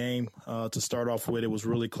good game to start off with. It was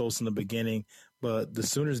really close in the beginning, but the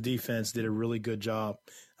Sooners defense did a really good job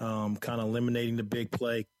kind of eliminating the big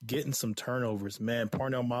play, getting some turnovers. Man,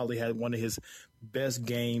 Parnell Motley had one of his best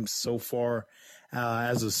games so far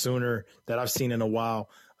as a Sooner that I've seen in a while.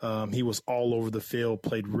 He was all over the field,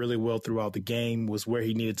 played really well throughout the game, was where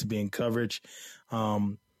he needed to be in coverage.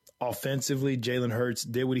 Offensively, Jalen Hurts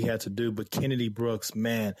did what he had to do, but Kennedy Brooks,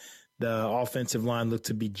 man, the offensive line looked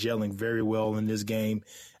to be gelling very well in this game.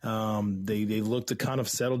 They looked to kind of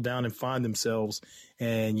settle down and find themselves.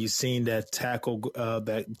 And you've seen that tackle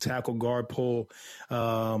guard pull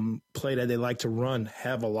play that they like to run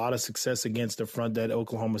have a lot of success against the front that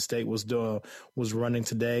Oklahoma State was running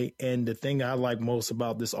today. And the thing I like most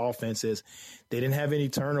about this offense is they didn't have any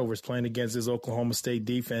turnovers playing against this Oklahoma State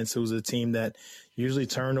defense, who's a team that usually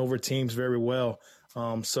turn over teams very well.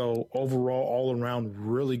 So overall, all around,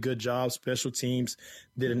 really good job. Special teams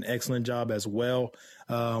did an excellent job as well,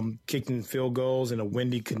 kicking field goals in a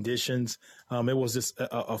windy conditions. It was just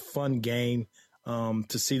a fun game to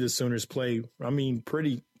see the Sooners play. I mean,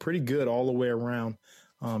 pretty good all the way around.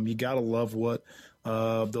 You got to love what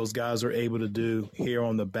those guys are able to do here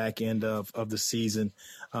on the back end of the season.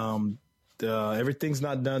 Everything's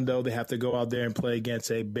not done, though. They have to go out there and play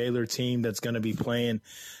against a Baylor team that's going to be playing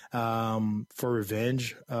for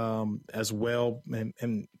revenge as well.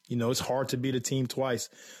 And, you know, it's hard to beat a team twice.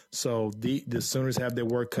 So the Sooners have their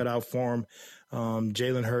work cut out for them.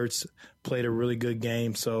 Jalen Hurts played a really good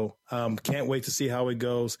game. So can't wait to see how it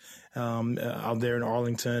goes out there in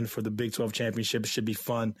Arlington for the Big 12 championship. It should be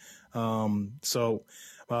fun. So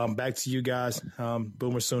back to you guys.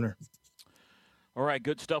 Boomer Sooner. All right,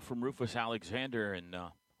 good stuff from Rufus Alexander. And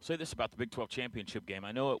I'll say this about the Big 12 championship game.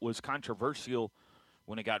 I know it was controversial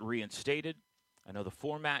when it got reinstated. I know the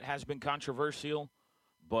format has been controversial.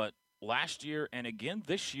 But last year and again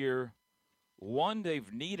this year, one,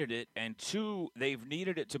 they've needed it, and two, they've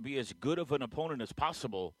needed it to be as good of an opponent as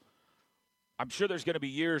possible. I'm sure there's going to be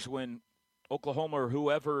years when Oklahoma or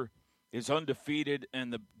whoever is undefeated,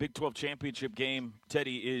 and the Big 12 championship game,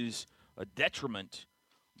 Teddy, is a detriment.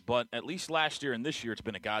 But at least last year and this year, it's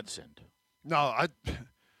been a godsend. No,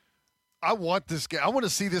 I want this game. I want to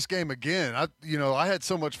see this game again. I had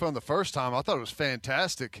so much fun the first time. I thought it was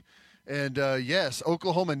fantastic. And, yes,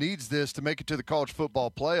 Oklahoma needs this to make it to the college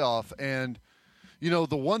football playoff. And,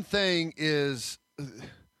 the one thing is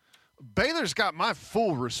Baylor's got my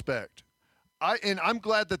full respect. I'm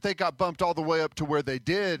glad that they got bumped all the way up to where they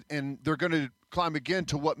did, and they're going to climb again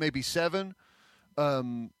to maybe 7.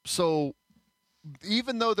 So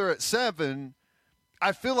even though they're at 7,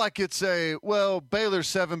 I feel like it's Baylor's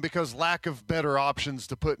 7 because lack of better options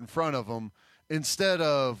to put in front of them instead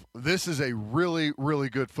of this is a really, really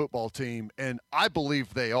good football team, and I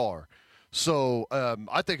believe they are. So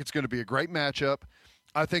I think it's going to be a great matchup.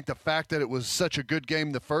 I think the fact that it was such a good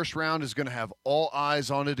game the first round is going to have all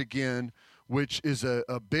eyes on it again, which is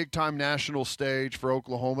a big-time national stage for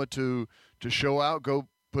Oklahoma to show out, go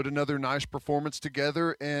put another nice performance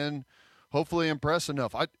together, and hopefully impress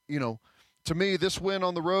enough. To me, this win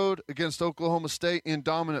on the road against Oklahoma State in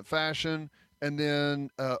dominant fashion, and then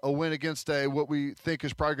a win against what we think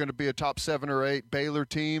is probably going to be a top 7 or 8 Baylor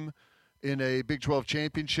team in a Big 12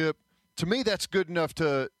 championship, to me that's good enough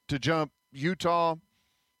to jump Utah.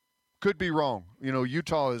 Could be wrong.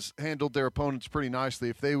 Utah has handled their opponents pretty nicely.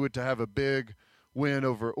 If they were to have a big win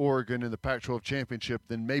over Oregon in the Pac-12 championship,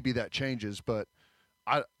 then maybe that changes. But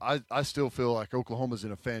I still feel like Oklahoma's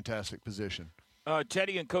in a fantastic position.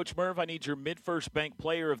 Teddy and Coach Merv, I need your mid-first bank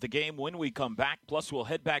player of the game when we come back. Plus, we'll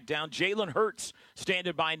head back down. Jalen Hurts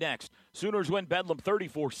standing by next. Sooners win Bedlam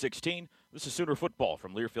 34-16. This is Sooner football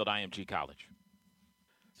from Learfield IMG College.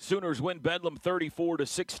 Sooners win Bedlam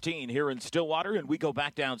 34-16 here in Stillwater, and we go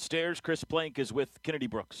back downstairs. Chris Plank is with Kennedy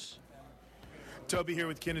Brooks. Toby here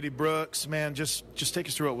with Kennedy Brooks. Man, just take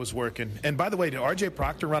us through what was working. And by the way, did R.J.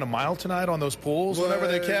 Proctor run a mile tonight on those pulls whenever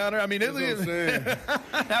they counter? I mean,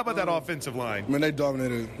 how about that offensive line? Man, they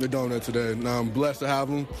dominated. They dominated today. And I'm blessed to have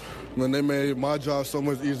them. Man, they made my job so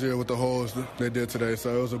much easier with the holes they did today.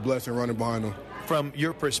 So it was a blessing running behind them. From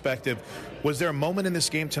your perspective, was there a moment in this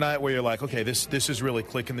game tonight where you're like, okay, this is really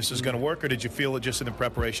clicking, this is going to work, or did you feel it just in the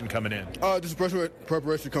preparation coming in? Just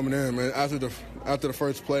preparation coming in, man. After the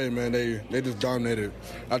first play, man, they just dominated.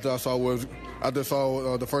 After I saw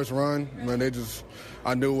the first run, man,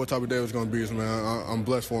 I knew what type of day it was going to be. So, man, I'm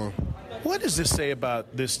blessed for them. What does this say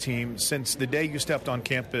about this team since the day you stepped on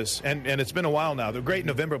campus? And it's been a while now. They're great in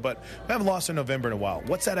November, but we haven't lost in November in a while.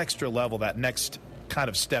 What's that extra level, that next kind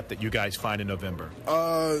of step that you guys find in November?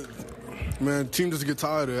 Man, team just get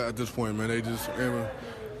tired at this point, man. They just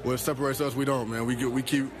what separates us, we don't, man. We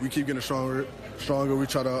keep getting stronger. We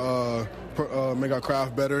try to make our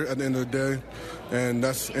craft better at the end of the day, and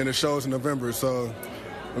it shows in November. So,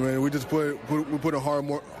 I mean, we just put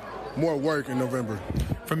in more work in November.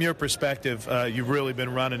 From your perspective, you've really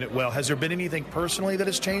been running it well. Has there been anything personally that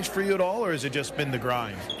has changed for you at all, or has it just been the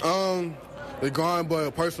grind? The grind,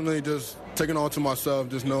 but personally, just taking on to myself,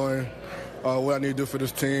 just knowing what I need to do for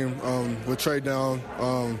this team. With Trey down,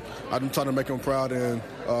 I'm trying to make him proud and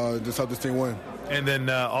just help this team win. And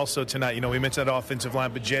then also tonight, we mentioned that offensive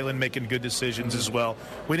line, but Jalen making good decisions as well.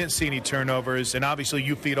 We didn't see any turnovers, and obviously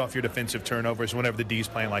you feed off your defensive turnovers whenever the D's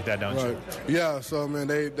playing like that, don't you? Yeah, so, man,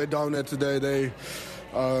 they dominated today. They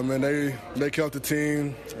kept the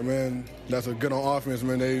team. Man, that's a good on offense,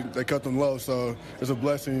 man. They cut them low, so it's a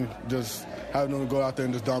blessing just having them go out there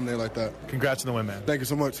and just dominate like that. Congrats on the win, man. Thank you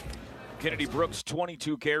so much. Kennedy Brooks,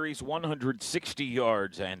 22 carries, 160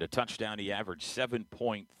 yards, and a touchdown. He averaged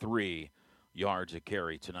 7.3 yards a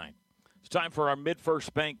carry tonight. It's time for our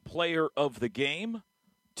mid-first bank player of the game.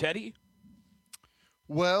 Teddy?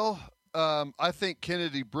 Well, I think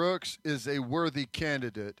Kennedy Brooks is a worthy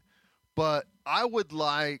candidate, but I would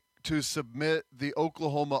like to submit the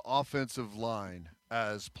Oklahoma offensive line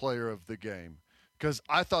as player of the game because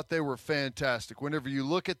I thought they were fantastic. Whenever you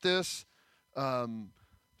look at this,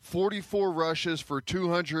 44 rushes for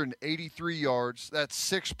 283 yards.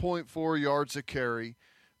 That's 6.4 yards a carry.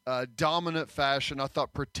 Dominant fashion. I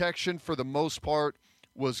thought protection for the most part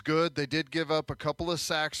was good. They did give up a couple of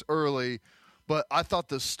sacks early, but I thought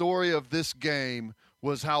the story of this game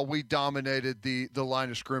was how we dominated the line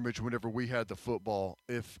of scrimmage whenever we had the football.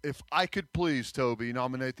 If I could please, Toby,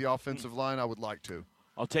 nominate the offensive line, I would like to.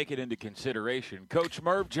 I'll take it into consideration. Coach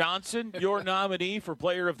Merv Johnson, your nominee for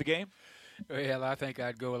player of the game? Well, I think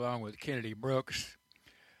I'd go along with Kennedy Brooks.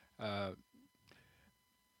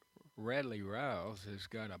 Radley Rouse has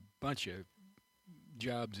got a bunch of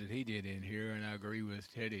jobs that he did in here, and I agree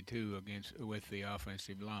with Teddy, too, with the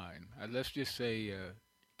offensive line. Let's just say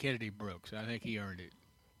Kennedy Brooks. I think he earned it.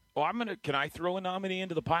 Well, can I throw a nominee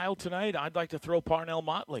into the pile tonight? I'd like to throw Parnell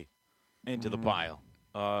Motley into the pile.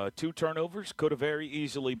 2 turnovers, could have very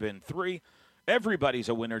easily been 3. Everybody's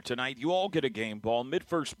a winner tonight. You all get a game ball.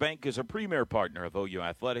 MidFirst Bank is a premier partner of OU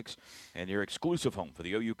Athletics and your exclusive home for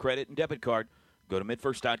the OU credit and debit card. Go to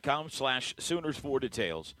midfirst.com/Sooners for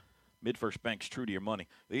details. MidFirst Bank's true to your money.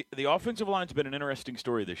 The offensive line's been an interesting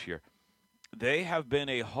story this year. They have been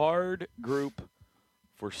a hard group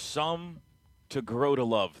for some to grow to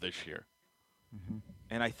love this year. Mm-hmm.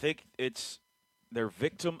 And I think they're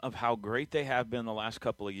victim of how great they have been the last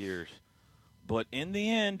couple of years. But in the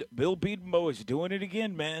end, Bill Bedenbaugh is doing it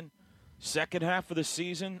again, man. Second half of the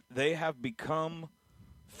season, they have become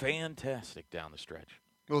fantastic down the stretch.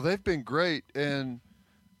 Well, they've been great. And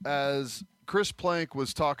as Chris Plank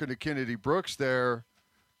was talking to Kennedy Brooks there,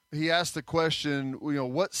 he asked the question,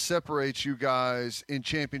 what separates you guys in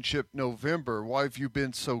championship November? Why have you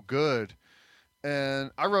been so good?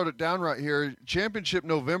 And I wrote it down right here. Championship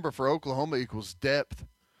November for Oklahoma equals depth.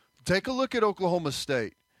 Take a look at Oklahoma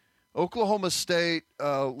State. Oklahoma State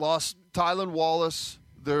lost Tylan Wallace,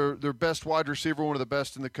 their best wide receiver, one of the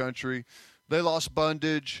best in the country. They lost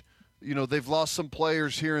Bundage. They've lost some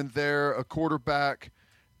players here and there, a quarterback.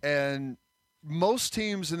 And most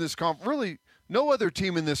teams in this conference, really no other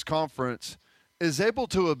team in this conference, is able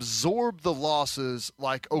to absorb the losses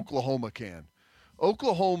like Oklahoma can.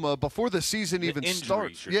 Oklahoma, before the season even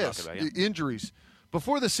starts. Yes, injuries.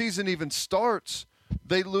 Before the season even starts,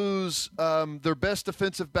 they lose their best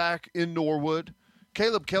defensive back in Norwood.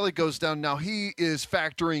 Caleb Kelly goes down. Now, he is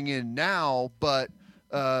factoring in now, but,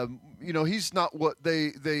 he's not what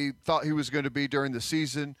they thought he was going to be during the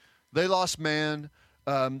season. They lost Mann.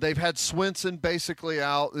 They've had Swinson basically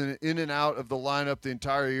out, in and out of the lineup the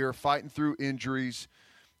entire year, fighting through injuries.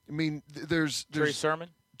 I mean, there's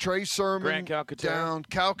Trey Sermon Grant Calcaterra down,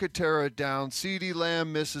 Calcaterra down. CeeDee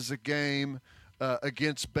Lamb misses a game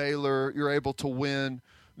against Baylor. You're able to win.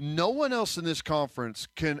 No one else in this conference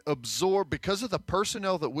can absorb, because of the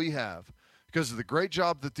personnel that we have, because of the great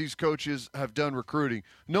job that these coaches have done recruiting,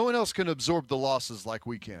 no one else can absorb the losses like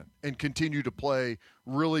we can and continue to play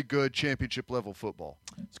really good championship-level football.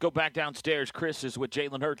 Let's go back downstairs. Chris is with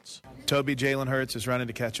Jalen Hurts. Toby, Jalen Hurts is running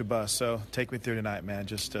to catch a bus, so take me through tonight, man.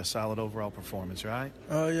 Just a solid overall performance, right?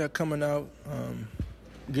 Yeah, coming out,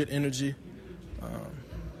 good energy,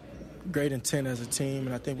 great intent as a team,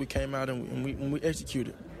 and I think we came out and we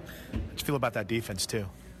executed. What you feel about that defense, too?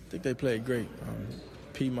 I think they played great.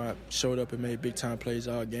 Piedmont showed up and made big-time plays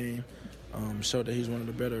all game, showed that he's one of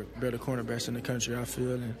the better cornerbacks in the country, I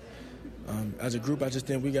feel. And as a group, I just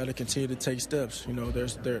think we got to continue to take steps.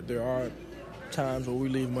 There are times where we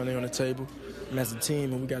leave money on the table, and as a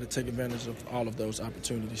team, and we got to take advantage of all of those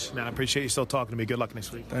opportunities. Man, I appreciate you still talking to me. Good luck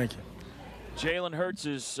next week. Thank you. Jalen Hurts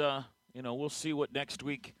is, we'll see what next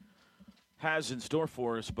week has in store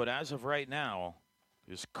for us, but as of right now,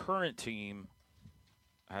 his current team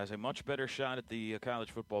has a much better shot at the college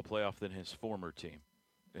football playoff than his former team.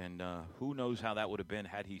 And who knows how that would have been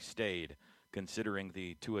had he stayed, considering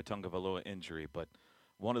the Tua Tagovailoa injury. But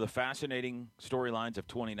one of the fascinating storylines of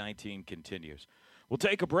 2019 continues. We'll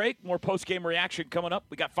take a break. More post-game reaction coming up.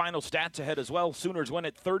 We got final stats ahead as well. Sooners win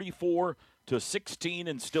at 34-16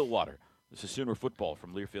 in Stillwater. This is Sooner football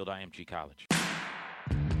from Learfield IMG College.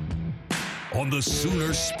 On the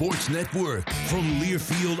Sooner Sports Network from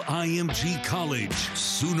Learfield IMG College,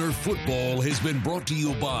 Sooner football has been brought to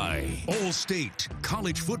you by Allstate.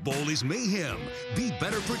 College football is mayhem. Be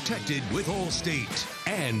better protected with Allstate.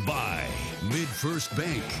 And by MidFirst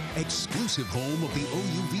Bank, exclusive home of the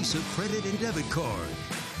OU Visa credit and debit card.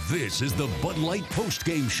 This is the Bud Light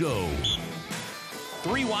Postgame Show.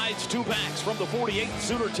 3 wides, 2 backs from the 48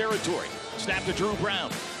 Sooner territory. Snap to Drew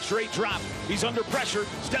Brown. Straight drop. He's under pressure.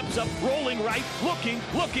 Steps up, rolling right. Looking,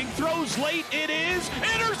 throws late. It is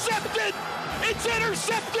intercepted! It's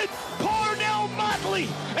intercepted! Parnell Motley!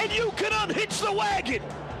 And you can unhitch the wagon!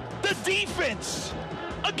 The defense,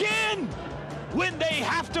 again, when they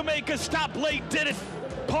have to make a stop late, did it.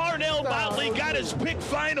 Parnell Motley got his pick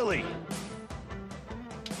finally.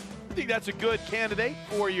 I think that's a good candidate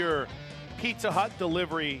for your Pizza Hut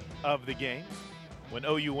delivery of the game. When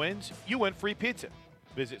OU wins, you win free pizza.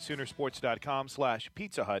 Visit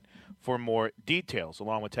Soonersports.com/Pizza Hut for more details.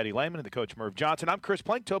 Along with Teddy Lehman and the coach Merv Johnson, I'm Chris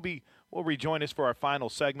Plank. Toby will rejoin us for our final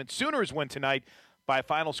segment. Sooners win tonight by a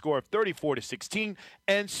final score of 34-16.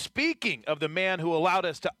 And speaking of the man who allowed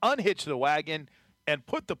us to unhitch the wagon and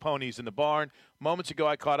put the ponies in the barn. Moments ago,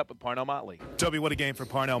 I caught up with Parnell Motley. Toby, what a game for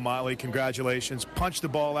Parnell Motley. Congratulations. Punch the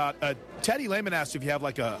ball out. Teddy Lehman asked if you have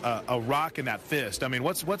like a rock in that fist. I mean,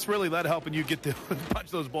 what's really that helping you get to punch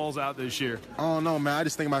those balls out this year? I don't know, man. I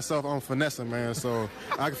just think myself I'm finessing, man. So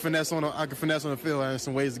I can finesse on the field. And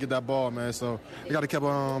some ways to get that ball, man. So I got a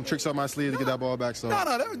couple tricks up my sleeve to get that ball back. So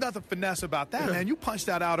no, there was nothing finesse about that, man. You punched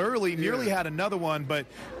that out early, nearly had another one, but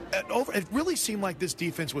it really seemed like this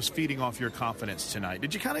defense was feeding off your confidence tonight.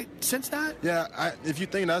 Did you kind of sense that? Yeah, if you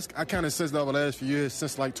think I kind of sensed that over the last few years,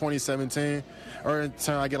 since like 2017, or every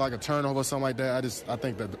time I get like a turnover or something like that, I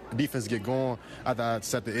think that the defense get going after I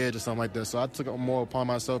set the edge or something like that. So I took it more upon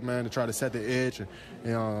myself, man, to try to set the edge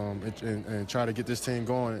and try to get this team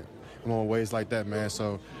going in more ways like that, man.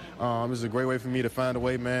 So this is a great way for me to find a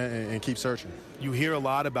way, man, and keep searching. You hear a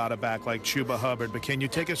lot about a back like Chuba Hubbard, but can you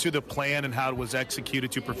take us through the plan and how it was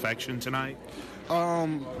executed to perfection tonight?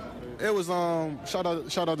 It was shout out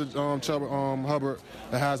to Chuba Hubbard,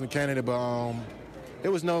 the Heisman candidate, but it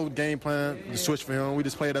was no game plan to switch for him. We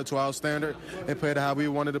just played up to our standard and played how we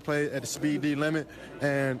wanted to play at the speed D limit,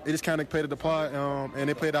 and it just kind of played it apart. And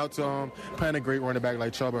they played out to playing a great running back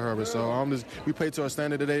like Chuba Hubbard. So we played to our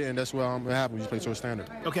standard today, and that's what happened. We just played to our standard.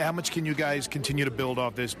 Okay, how much can you guys continue to build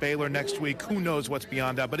off this? Baylor next week, who knows what's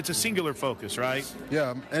beyond that, but it's a singular focus, right?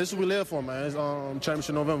 Yeah, and this is what we live for, man. It's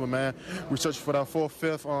championship November, man. We're searching for that 4th,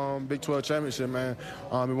 5th Big 12 championship, man.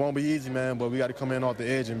 It won't be easy, man, but we got to come in off the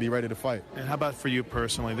edge and be ready to fight. And how about for you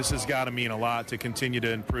personally? This has got to mean a lot to continue to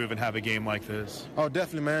improve and have a game like this. Oh,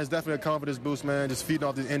 definitely, man. It's definitely a confidence boost, man. Just feeding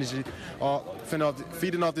off this energy,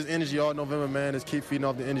 feeding off this energy all November, man. Just keep feeding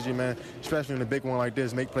off the energy, man. Especially in a big one like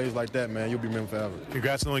this, make plays like that, man. You'll be remembered forever.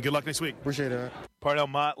 Congrats, and good luck next week. Appreciate it, man. Parnell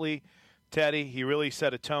Motley, Teddy, he really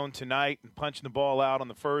set a tone tonight and punching the ball out on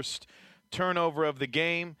the first turnover of the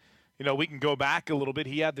game. You know, we can go back a little bit.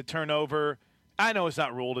 He had the turnover. I know it's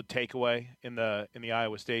not ruled a takeaway in the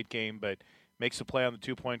Iowa State game, but makes a play on the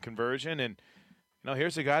 2-point conversion. And,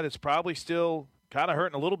 here's a guy that's probably still kind of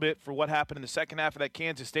hurting a little bit for what happened in the second half of that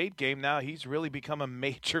Kansas State game. Now he's really become a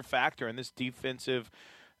major factor in this defensive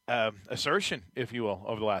assertion, if you will,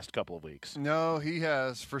 over the last couple of weeks. No, he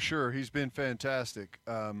has, for sure. He's been fantastic.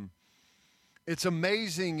 It's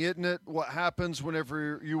amazing, isn't it, what happens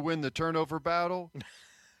whenever you win the turnover battle?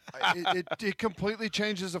 It completely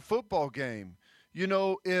changes a football game.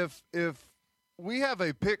 If we have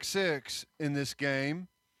a pick six in this game,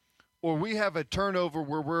 or we have a turnover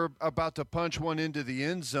where we're about to punch one into the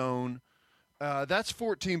end zone, that's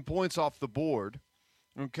 14 points off the board.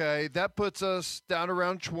 Okay, that puts us down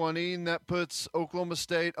around 20, and that puts Oklahoma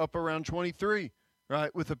State up around 23,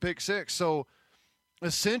 right, with a pick six. So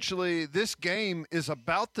essentially, this game is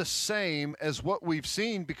about the same as what we've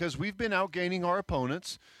seen because we've been outgaining our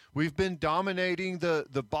opponents. We've been dominating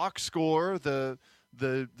the box score, the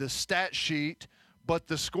stat sheet, but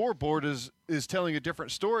the scoreboard is telling a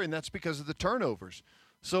different story, and that's because of the turnovers.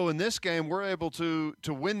 So in this game, we're able to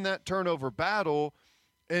win that turnover battle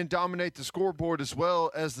and dominate the scoreboard as well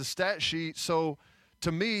as the stat sheet. So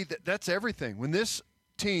to me, that's everything. When this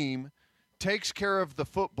team takes care of the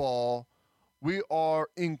football, we are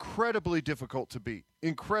incredibly difficult to beat,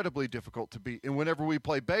 And whenever we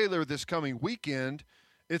play Baylor this coming weekend,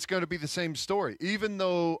 it's going to be the same story. Even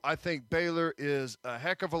though I think Baylor is a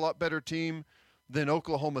heck of a lot better team than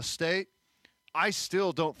Oklahoma State, I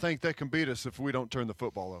still don't think they can beat us if we don't turn the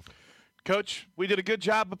football over. Coach, we did a good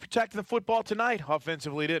job of protecting the football tonight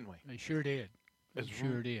offensively, didn't we? They sure did. They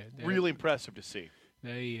sure did. Really impressive to see.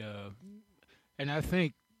 And I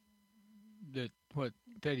think that what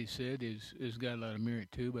Teddy said is got a lot of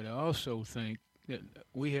merit too, but I also think that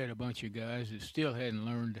we had a bunch of guys that still hadn't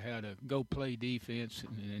learned how to go play defense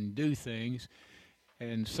and do things.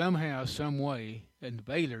 And somehow, some way, in the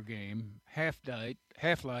Baylor game, half-light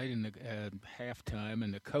in the halftime,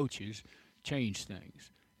 and the coaches changed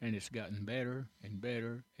things. And it's gotten better and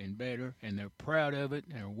better and better, and they're proud of it,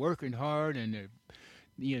 and they're working hard, and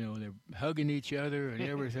they're hugging each other and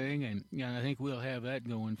everything. And I think we'll have that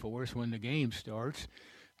going for us when the game starts.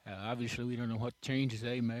 Obviously, we don't know what changes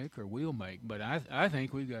they make or we'll make, but I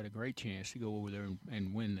think we've got a great chance to go over there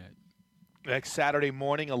and win that. Next Saturday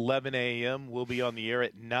morning, 11 a.m. We'll be on the air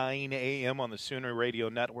at 9 a.m. on the Sooner Radio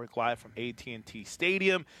Network live from AT&T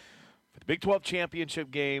Stadium for the Big 12 championship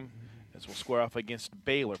game as we'll square off against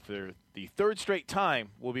Baylor. For the third straight time,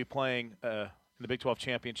 we'll be playing in the Big 12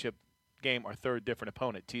 championship game, our third different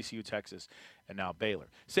opponent, TCU, Texas, and now Baylor.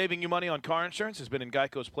 Saving you money on car insurance has been in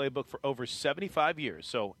Geico's playbook for over 75 years.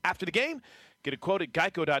 So after the game, get a quote at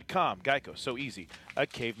geico.com. Geico, so easy. A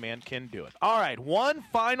caveman can do it. All right, one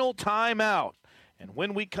final timeout. And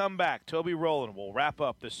when we come back, Toby Rowland will wrap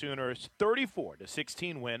up the Sooners'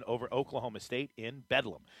 34-16 win over Oklahoma State in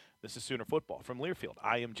Bedlam. This is Sooner football from Learfield,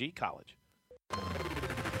 IMG College.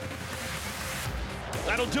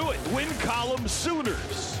 That'll do it. Win column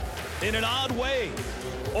Sooners. In an odd way,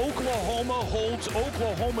 Oklahoma holds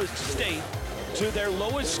Oklahoma State to their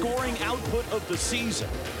lowest scoring output of the season.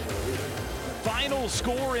 Final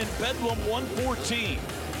score in Bedlam 114.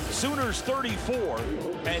 Sooners 34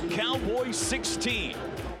 and Cowboys 16.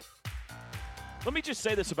 Let me just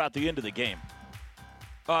say this about the end of the game.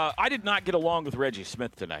 I did not get along with Reggie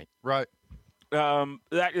Smith tonight. Right.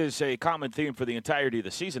 That is a common theme for the entirety of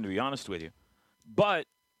the season, to be honest with you. But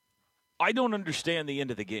I don't understand the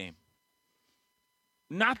end of the game.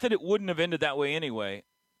 Not that it wouldn't have ended that way anyway,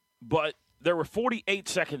 but there were 48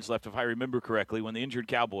 seconds left, if I remember correctly, when the injured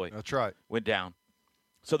Cowboy went down.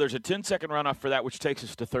 So there's a 10-second runoff for that, which takes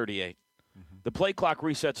us to 38. The play clock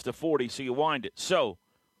resets to 40, so you wind it. So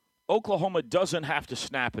Oklahoma doesn't have to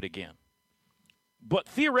snap it again. But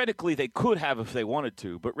theoretically, they could have if they wanted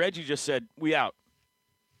to. But Reggie just said, we out.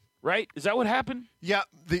 Right? Is that what happened? Yeah,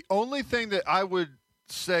 the only thing that I would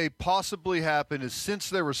say possibly happened is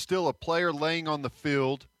since there was still a player laying on the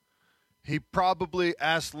field, he probably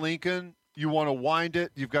asked Lincoln, you want to wind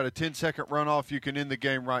it? You've got a 10-second runoff. You can end the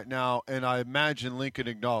game right now. And I imagine Lincoln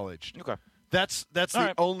acknowledged. Okay. That's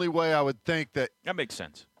the only way I would think that makes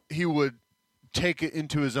sense. He would take it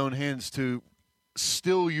into his own hands to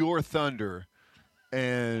steal your thunder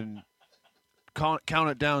and count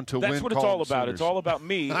it down to win. That's what it's all about. It's all about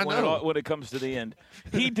me when it comes to the end.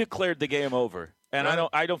 He declared the game over. And right.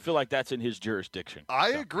 I don't feel like that's in his jurisdiction. I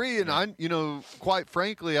agree, and quite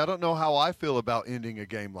frankly, I don't know how I feel about ending a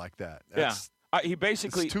game like that. He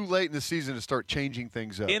basically it's too late in the season to start changing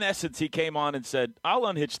things up. In essence, he came on and said, "I'll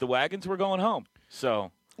unhitch the wagons. We're going home."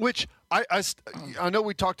 So, which I know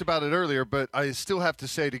we talked about it earlier, but I still have to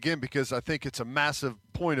say it again because I think it's a massive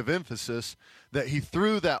point of emphasis that he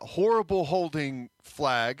threw that horrible holding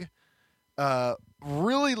flag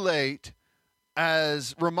really late.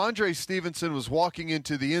 As Ramondre Stevenson was walking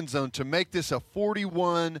into the end zone to make this a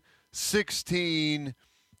 41-16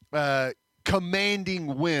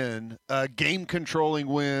 commanding win, game-controlling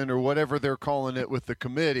win, or whatever they're calling it with the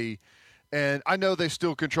committee. And I know they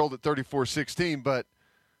still controlled it 34-16, but,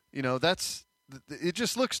 it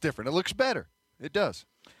just looks different. It looks better. It does.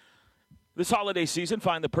 This holiday season,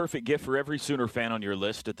 find the perfect gift for every Sooner fan on your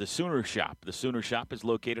list at the Sooner Shop. The Sooner Shop is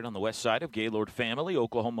located on the west side of Gaylord Family,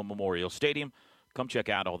 Oklahoma Memorial Stadium. Come check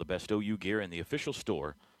out all the best OU gear in the official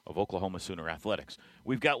store of Oklahoma Sooner Athletics.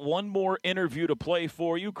 We've got one more interview to play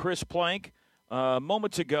for you. Chris Plank,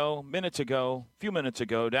 minutes ago, few minutes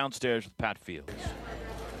ago, downstairs with Pat Fields.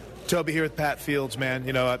 Toby here with Pat Fields, man.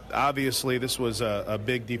 Obviously this was a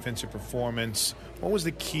big defensive performance. What was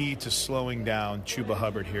the key to slowing down Chuba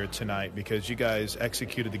Hubbard here tonight? Because you guys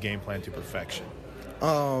executed the game plan to perfection.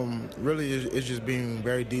 Really, it's just being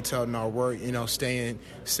very detailed in our work. Staying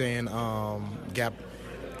gap.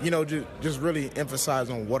 Just really emphasize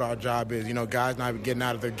on what our job is. Guys not getting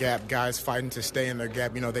out of their gap, guys fighting to stay in their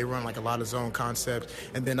gap. They run like a lot of zone concepts,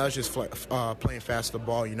 and then us just playing fast the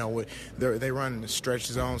ball. They run stretch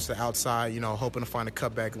zones to outside. Hoping to find a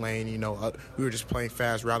cutback lane. We were just playing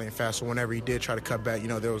fast, rallying fast. So whenever he did try to cut back,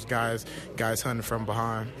 there was guys hunting from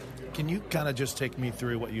behind. Can you kind of just take me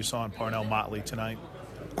through what you saw in Parnell Motley tonight?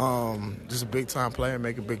 Just a big-time player,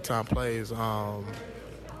 making big-time plays.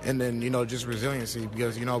 And then, just resiliency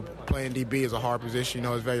because, playing DB is a hard position.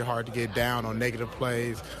 It's very hard to get down on negative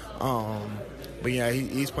plays. But, yeah,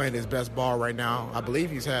 he's playing his best ball right now. I believe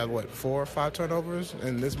he's had, 4 or 5 turnovers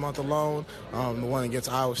in this month alone. The one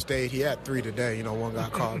against Iowa State, he had 3 today. One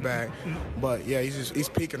got called back. But, yeah, he's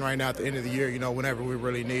peaking right now at the end of the year, whenever we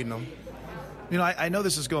really need him. I know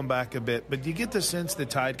this is going back a bit, but do you get the sense the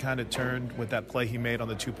tide kind of turned with that play he made on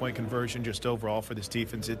the 2-point conversion just overall for this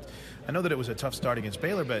defense? I know that it was a tough start against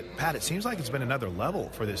Baylor, but, Pat, it seems like it's been another level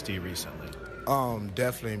for this D recently.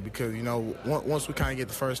 Definitely, because, once we kind of get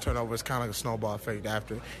the first turnover, it's kind of like a snowball effect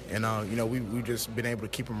after. And, we've just been able to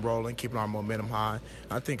keep them rolling, keeping our momentum high.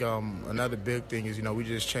 I think another big thing is, we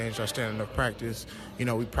just changed our standard of practice.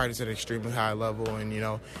 We practice at an extremely high level, and,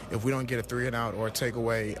 if we don't get a 3-and-out or a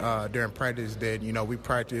takeaway during practice, then, we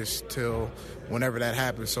practice till whenever that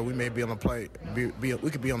happens. So we may be on the play, we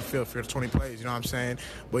could be on the field for 20 plays, you know what I'm saying?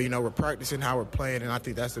 But, we're practicing how we're playing, and I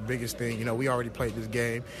think that's the biggest thing. We already played this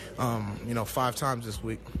game, 5 times this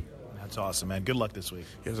week. That's awesome, man. Good luck this week.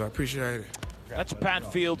 Yes, I appreciate it. That's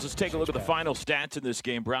Pat Fields. Let's take a look at the final stats in this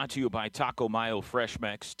game, brought to you by Taco Mayo Fresh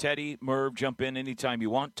Mix. Teddy, Merv, jump in anytime you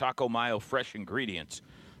want. Taco Mayo Fresh Ingredients,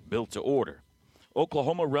 built to order.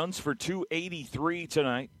 Oklahoma runs for 283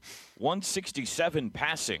 tonight, 167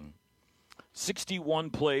 passing, 61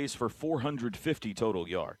 plays for 450 total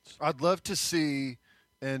yards. I'd love to see,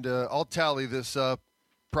 and I'll tally this up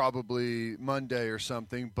probably Monday or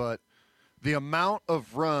something, but the amount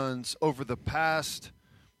of runs over the past,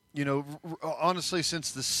 honestly,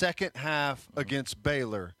 since the second half against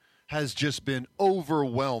Baylor has just been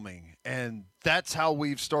overwhelming. And that's how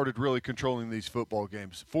we've started really controlling these football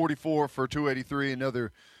games. 44 for 283,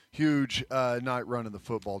 another huge night running the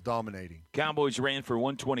football, dominating. Cowboys ran for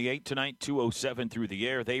 128 tonight, 207 through the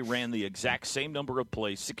air. They ran the exact same number of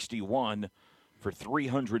plays, 61 for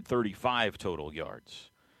 335 total yards.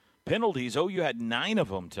 Penalties, OU had 9 of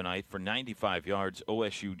them tonight for 95 yards.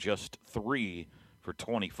 OSU just 3 for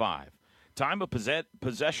 25. Time of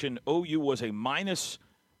possession, OU was a minus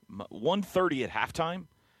 130 at halftime.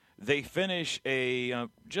 They finish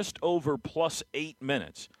just over plus 8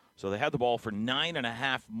 minutes. So they had the ball for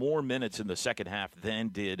 9.5 more minutes in the second half than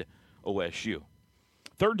did OSU.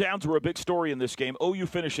 Third downs were a big story in this game. OU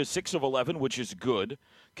finishes 6 of 11, which is good.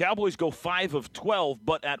 Cowboys go 5 of 12,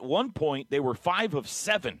 but at one point they were 5 of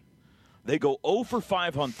 7. They go 0 for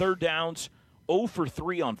 5 on third downs, 0 for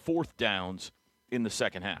 3 on fourth downs in the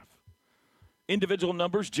second half. Individual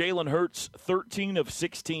numbers, Jalen Hurts, 13 of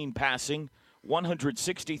 16 passing,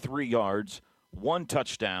 163 yards, 1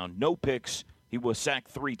 touchdown, no picks. He was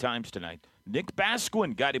sacked 3 times tonight. Nick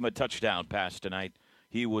Basquin got him a touchdown pass tonight.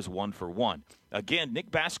 He was 1 for 1. Again,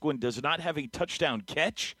 Nick Basquin does not have a touchdown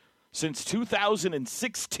catch since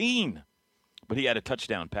 2016, but he had a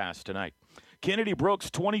touchdown pass tonight. Kennedy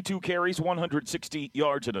Brooks, 22 carries, 160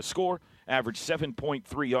 yards and a score, averaged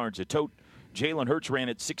 7.3 yards a tote. Jalen Hurts ran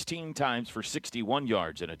it 16 times for 61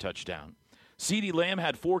 yards and a touchdown. CeeDee Lamb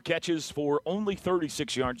had 4 catches for only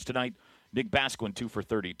 36 yards tonight. Nick Basquin, 2 for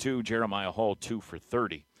 32. Jeremiah Hall, 2 for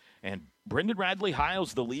 30. And Brendan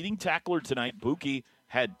Radley-Hiles, the leading tackler tonight. Buki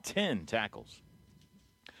had 10 tackles.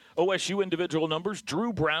 OSU individual numbers,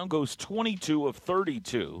 Drew Brown goes 22 of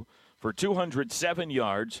 32 for 207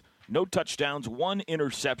 yards. No touchdowns, 1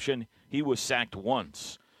 interception. He was sacked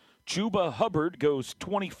once. Chuba Hubbard goes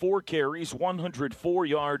 24 carries, 104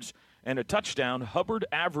 yards, and a touchdown. Hubbard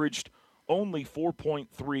averaged only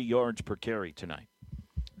 4.3 yards per carry tonight.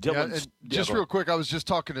 Real quick, I was just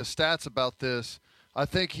talking to Stats about this. I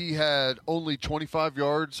think he had only 25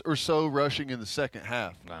 yards or so rushing in the second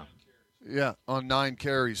half. Wow. Yeah, on 9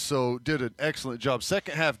 carries. So did an excellent job.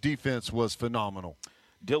 Second half defense was phenomenal.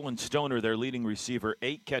 Dylan Stoner, their leading receiver,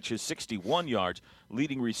 8 catches, 61 yards.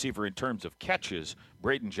 Leading receiver in terms of catches,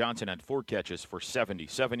 Braden Johnson had 4 catches for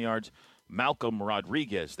 77 yards. Malcolm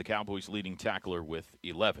Rodriguez, the Cowboys' leading tackler, with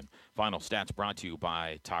 11. Final stats brought to you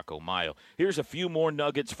by Taco Mayo. Here's a few more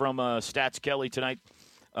nuggets from Stats Kelly tonight.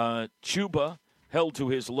 Chuba held to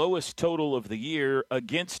his lowest total of the year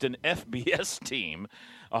against an FBS team,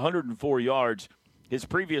 104 yards. His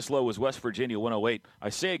previous low was West Virginia, 108. I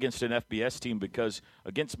say against an FBS team because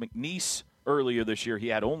against McNeese earlier this year, he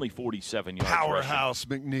had only 47 yards. Powerhouse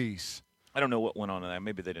rushing. McNeese. I don't know what went on in that.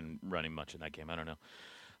 Maybe they didn't run him much in that game. I don't know.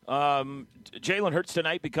 Jalen Hurts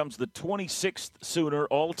tonight becomes the 26th Sooner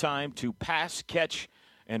all-time to pass, catch,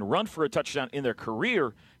 and run for a touchdown in their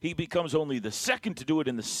career. He becomes only the second to do it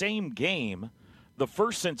in the same game, the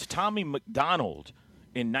first since Tommy McDonald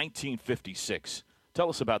in 1956. Tell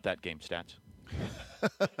us about that game, Stats.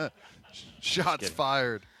 Shots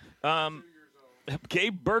fired.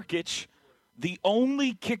 Gabe Burkich, the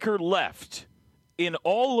only kicker left in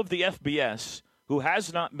all of the FBS who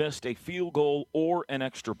has not missed a field goal or an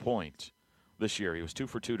extra point this year. He was 2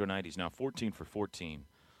 for 2 tonight. He's now 14 for 14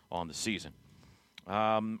 on the season.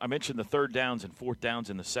 I mentioned the third downs and fourth downs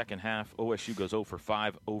in the second half. OSU goes 0 for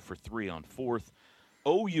 5, 0 for 3 on fourth.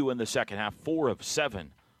 OU in the second half, 4 of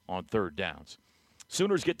 7 on third downs.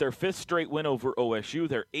 Sooners get their 5th straight win over OSU.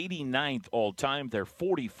 They're 89th all-time. They're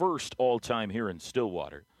 41st all-time here in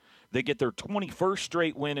Stillwater. They get their 21st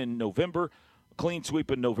straight win in November. Clean sweep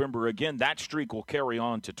in November again. That streak will carry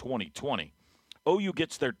on to 2020. OU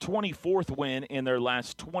gets their 24th win in their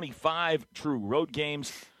last 25 true road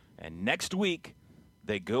games. And next week,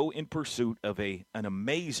 they go in pursuit of an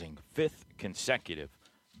amazing 5th consecutive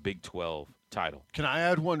Big 12 title. Can I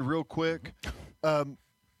add one real quick?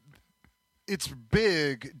 It's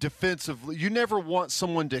big defensively. You never want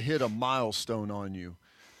someone to hit a milestone on you.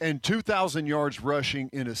 And 2,000 yards rushing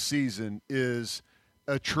in a season is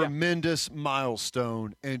a tremendous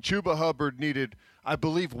milestone. And Chuba Hubbard needed, I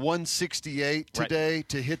believe, 168 today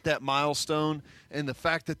to hit that milestone. And the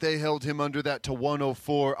fact that they held him under that to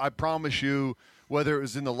 104, I promise you, whether it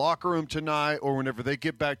was in the locker room tonight or whenever they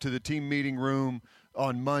get back to the team meeting room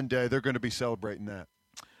on Monday, they're going to be celebrating that.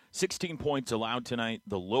 16 points allowed tonight,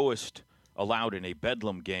 the lowest allowed in a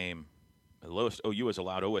Bedlam game. The lowest OU has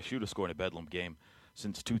allowed OSU to score in a Bedlam game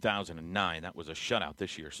since 2009. That was a shutout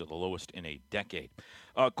this year, so the lowest in a decade.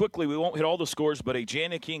 Quickly, we won't hit all the scores, but a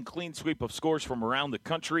Janney-King clean sweep of scores from around the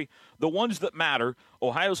country. The ones that matter: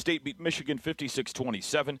 Ohio State beat Michigan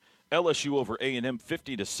 56-27, LSU over A&M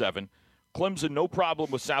 50-7, Clemson no problem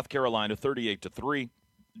with South Carolina 38-3,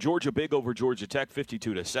 Georgia big over Georgia Tech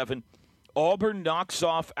 52-7, Auburn knocks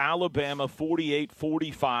off Alabama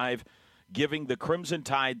 48-45, giving the Crimson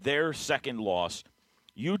Tide their second loss.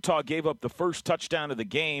 Utah gave up the first touchdown of the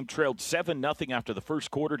game, trailed 7-0 after the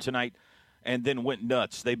first quarter tonight, and then went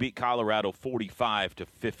nuts. They beat Colorado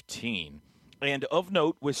 45-15. And of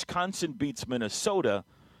note, Wisconsin beats Minnesota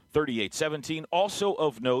 38-17. Also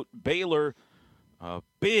of note, Baylor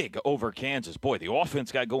big over Kansas. Boy, the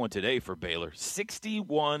offense got going today for Baylor.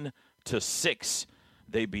 61-6.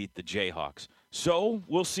 They beat the Jayhawks. So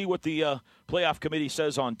we'll see what the playoff committee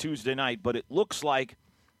says on Tuesday night, but it looks like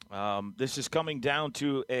this is coming down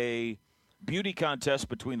to a beauty contest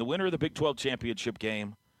between the winner of the Big 12 championship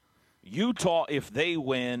game, Utah if they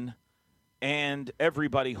win, and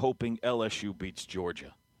everybody hoping LSU beats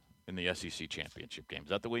Georgia in the SEC championship game. Is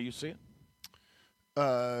that the way you see it?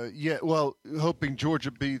 Yeah, well, hoping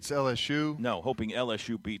Georgia beats LSU. No, hoping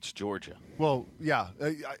LSU beats Georgia. Well, yeah.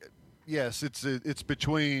 Yes, it's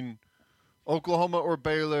between Oklahoma or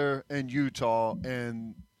Baylor and Utah,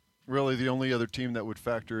 and really the only other team that would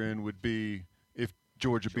factor in would be if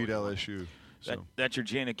Georgia beat LSU. So. That's your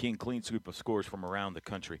Janney-King clean sweep of scores from around the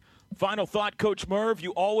country. Final thought, Coach Merv,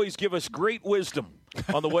 you always give us great wisdom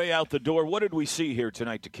on the way out the door. What did we see here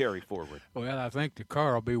tonight to carry forward? Well, I think the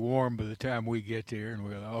car will be warm by the time we get there, and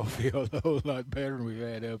we'll all feel a whole lot better than we've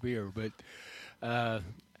had up here. But I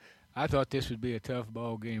thought this would be a tough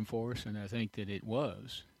ball game for us, and I think that it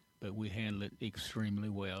was. But we handled it extremely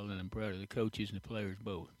well, and I'm proud of the coaches and the players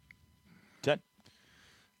both. Ted?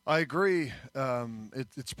 I agree.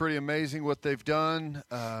 It's pretty amazing what they've done.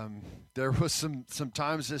 There was some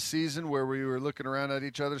times this season where we were looking around at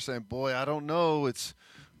each other saying, boy, I don't know. It's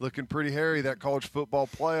looking pretty hairy, that college football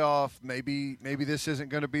playoff. Maybe this isn't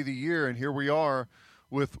going to be the year. And here we are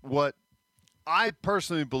with what I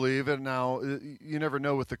personally believe, and now you never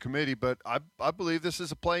know with the committee, but I believe this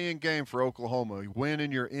is a play-in game for Oklahoma. You win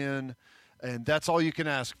and you're in, and that's all you can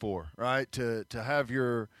ask for, right? To have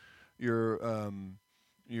your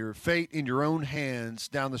fate in your own hands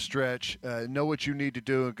down the stretch, know what you need to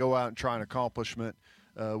do and go out and try an accomplishment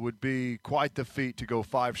would be quite the feat to go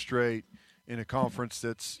 5 straight in a conference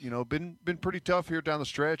that's, been pretty tough here down the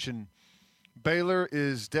stretch. And Baylor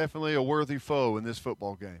is definitely a worthy foe in this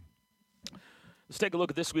football game. Let's take a look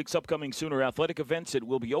at this week's upcoming Sooner athletic events. It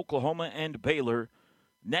will be Oklahoma and Baylor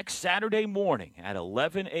next Saturday morning at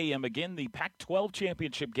 11 a.m. Again, the Pac-12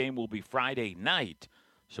 championship game will be Friday night.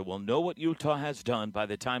 So we'll know what Utah has done by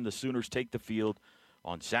the time the Sooners take the field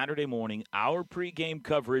on Saturday morning. Our pregame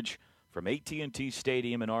coverage from AT&T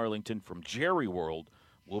Stadium in Arlington from Jerry World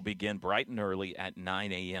will begin bright and early at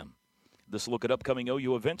 9 a.m. This look at upcoming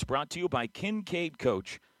OU events brought to you by Kincaid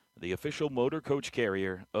Coach, the official motor coach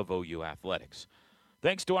carrier of OU Athletics.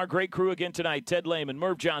 Thanks to our great crew again tonight: Ted Lehman,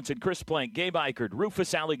 Merv Johnson, Chris Plank, Gabe Eichert,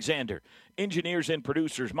 Rufus Alexander, engineers and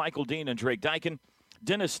producers Michael Dean and Drake Dyken,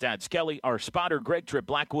 Dennis Stats Kelly, our spotter Greg Tripp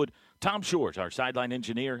Blackwood, Tom Shores, our sideline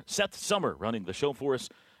engineer, Seth Summer running the show for us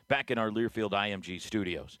back in our Learfield IMG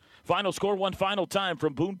studios. Final score one final time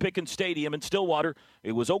from Boone Pickens Stadium in Stillwater.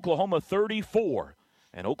 It was Oklahoma 34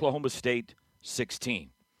 and Oklahoma State 16.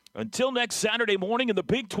 Until next Saturday morning in the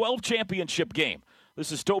Big 12 championship game,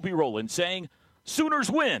 this is Toby Rowland saying, Sooners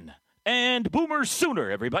win and Boomers Sooner,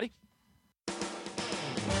 everybody.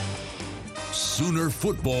 Sooner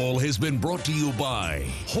football has been brought to you by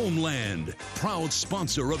Homeland, proud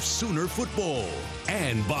sponsor of Sooner football,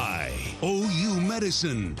 and by OU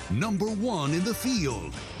Medicine, #1 in the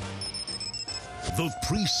field. The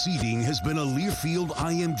preceding has been a Learfield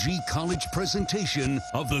IMG College presentation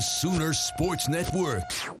of the Sooner Sports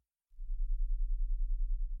Network.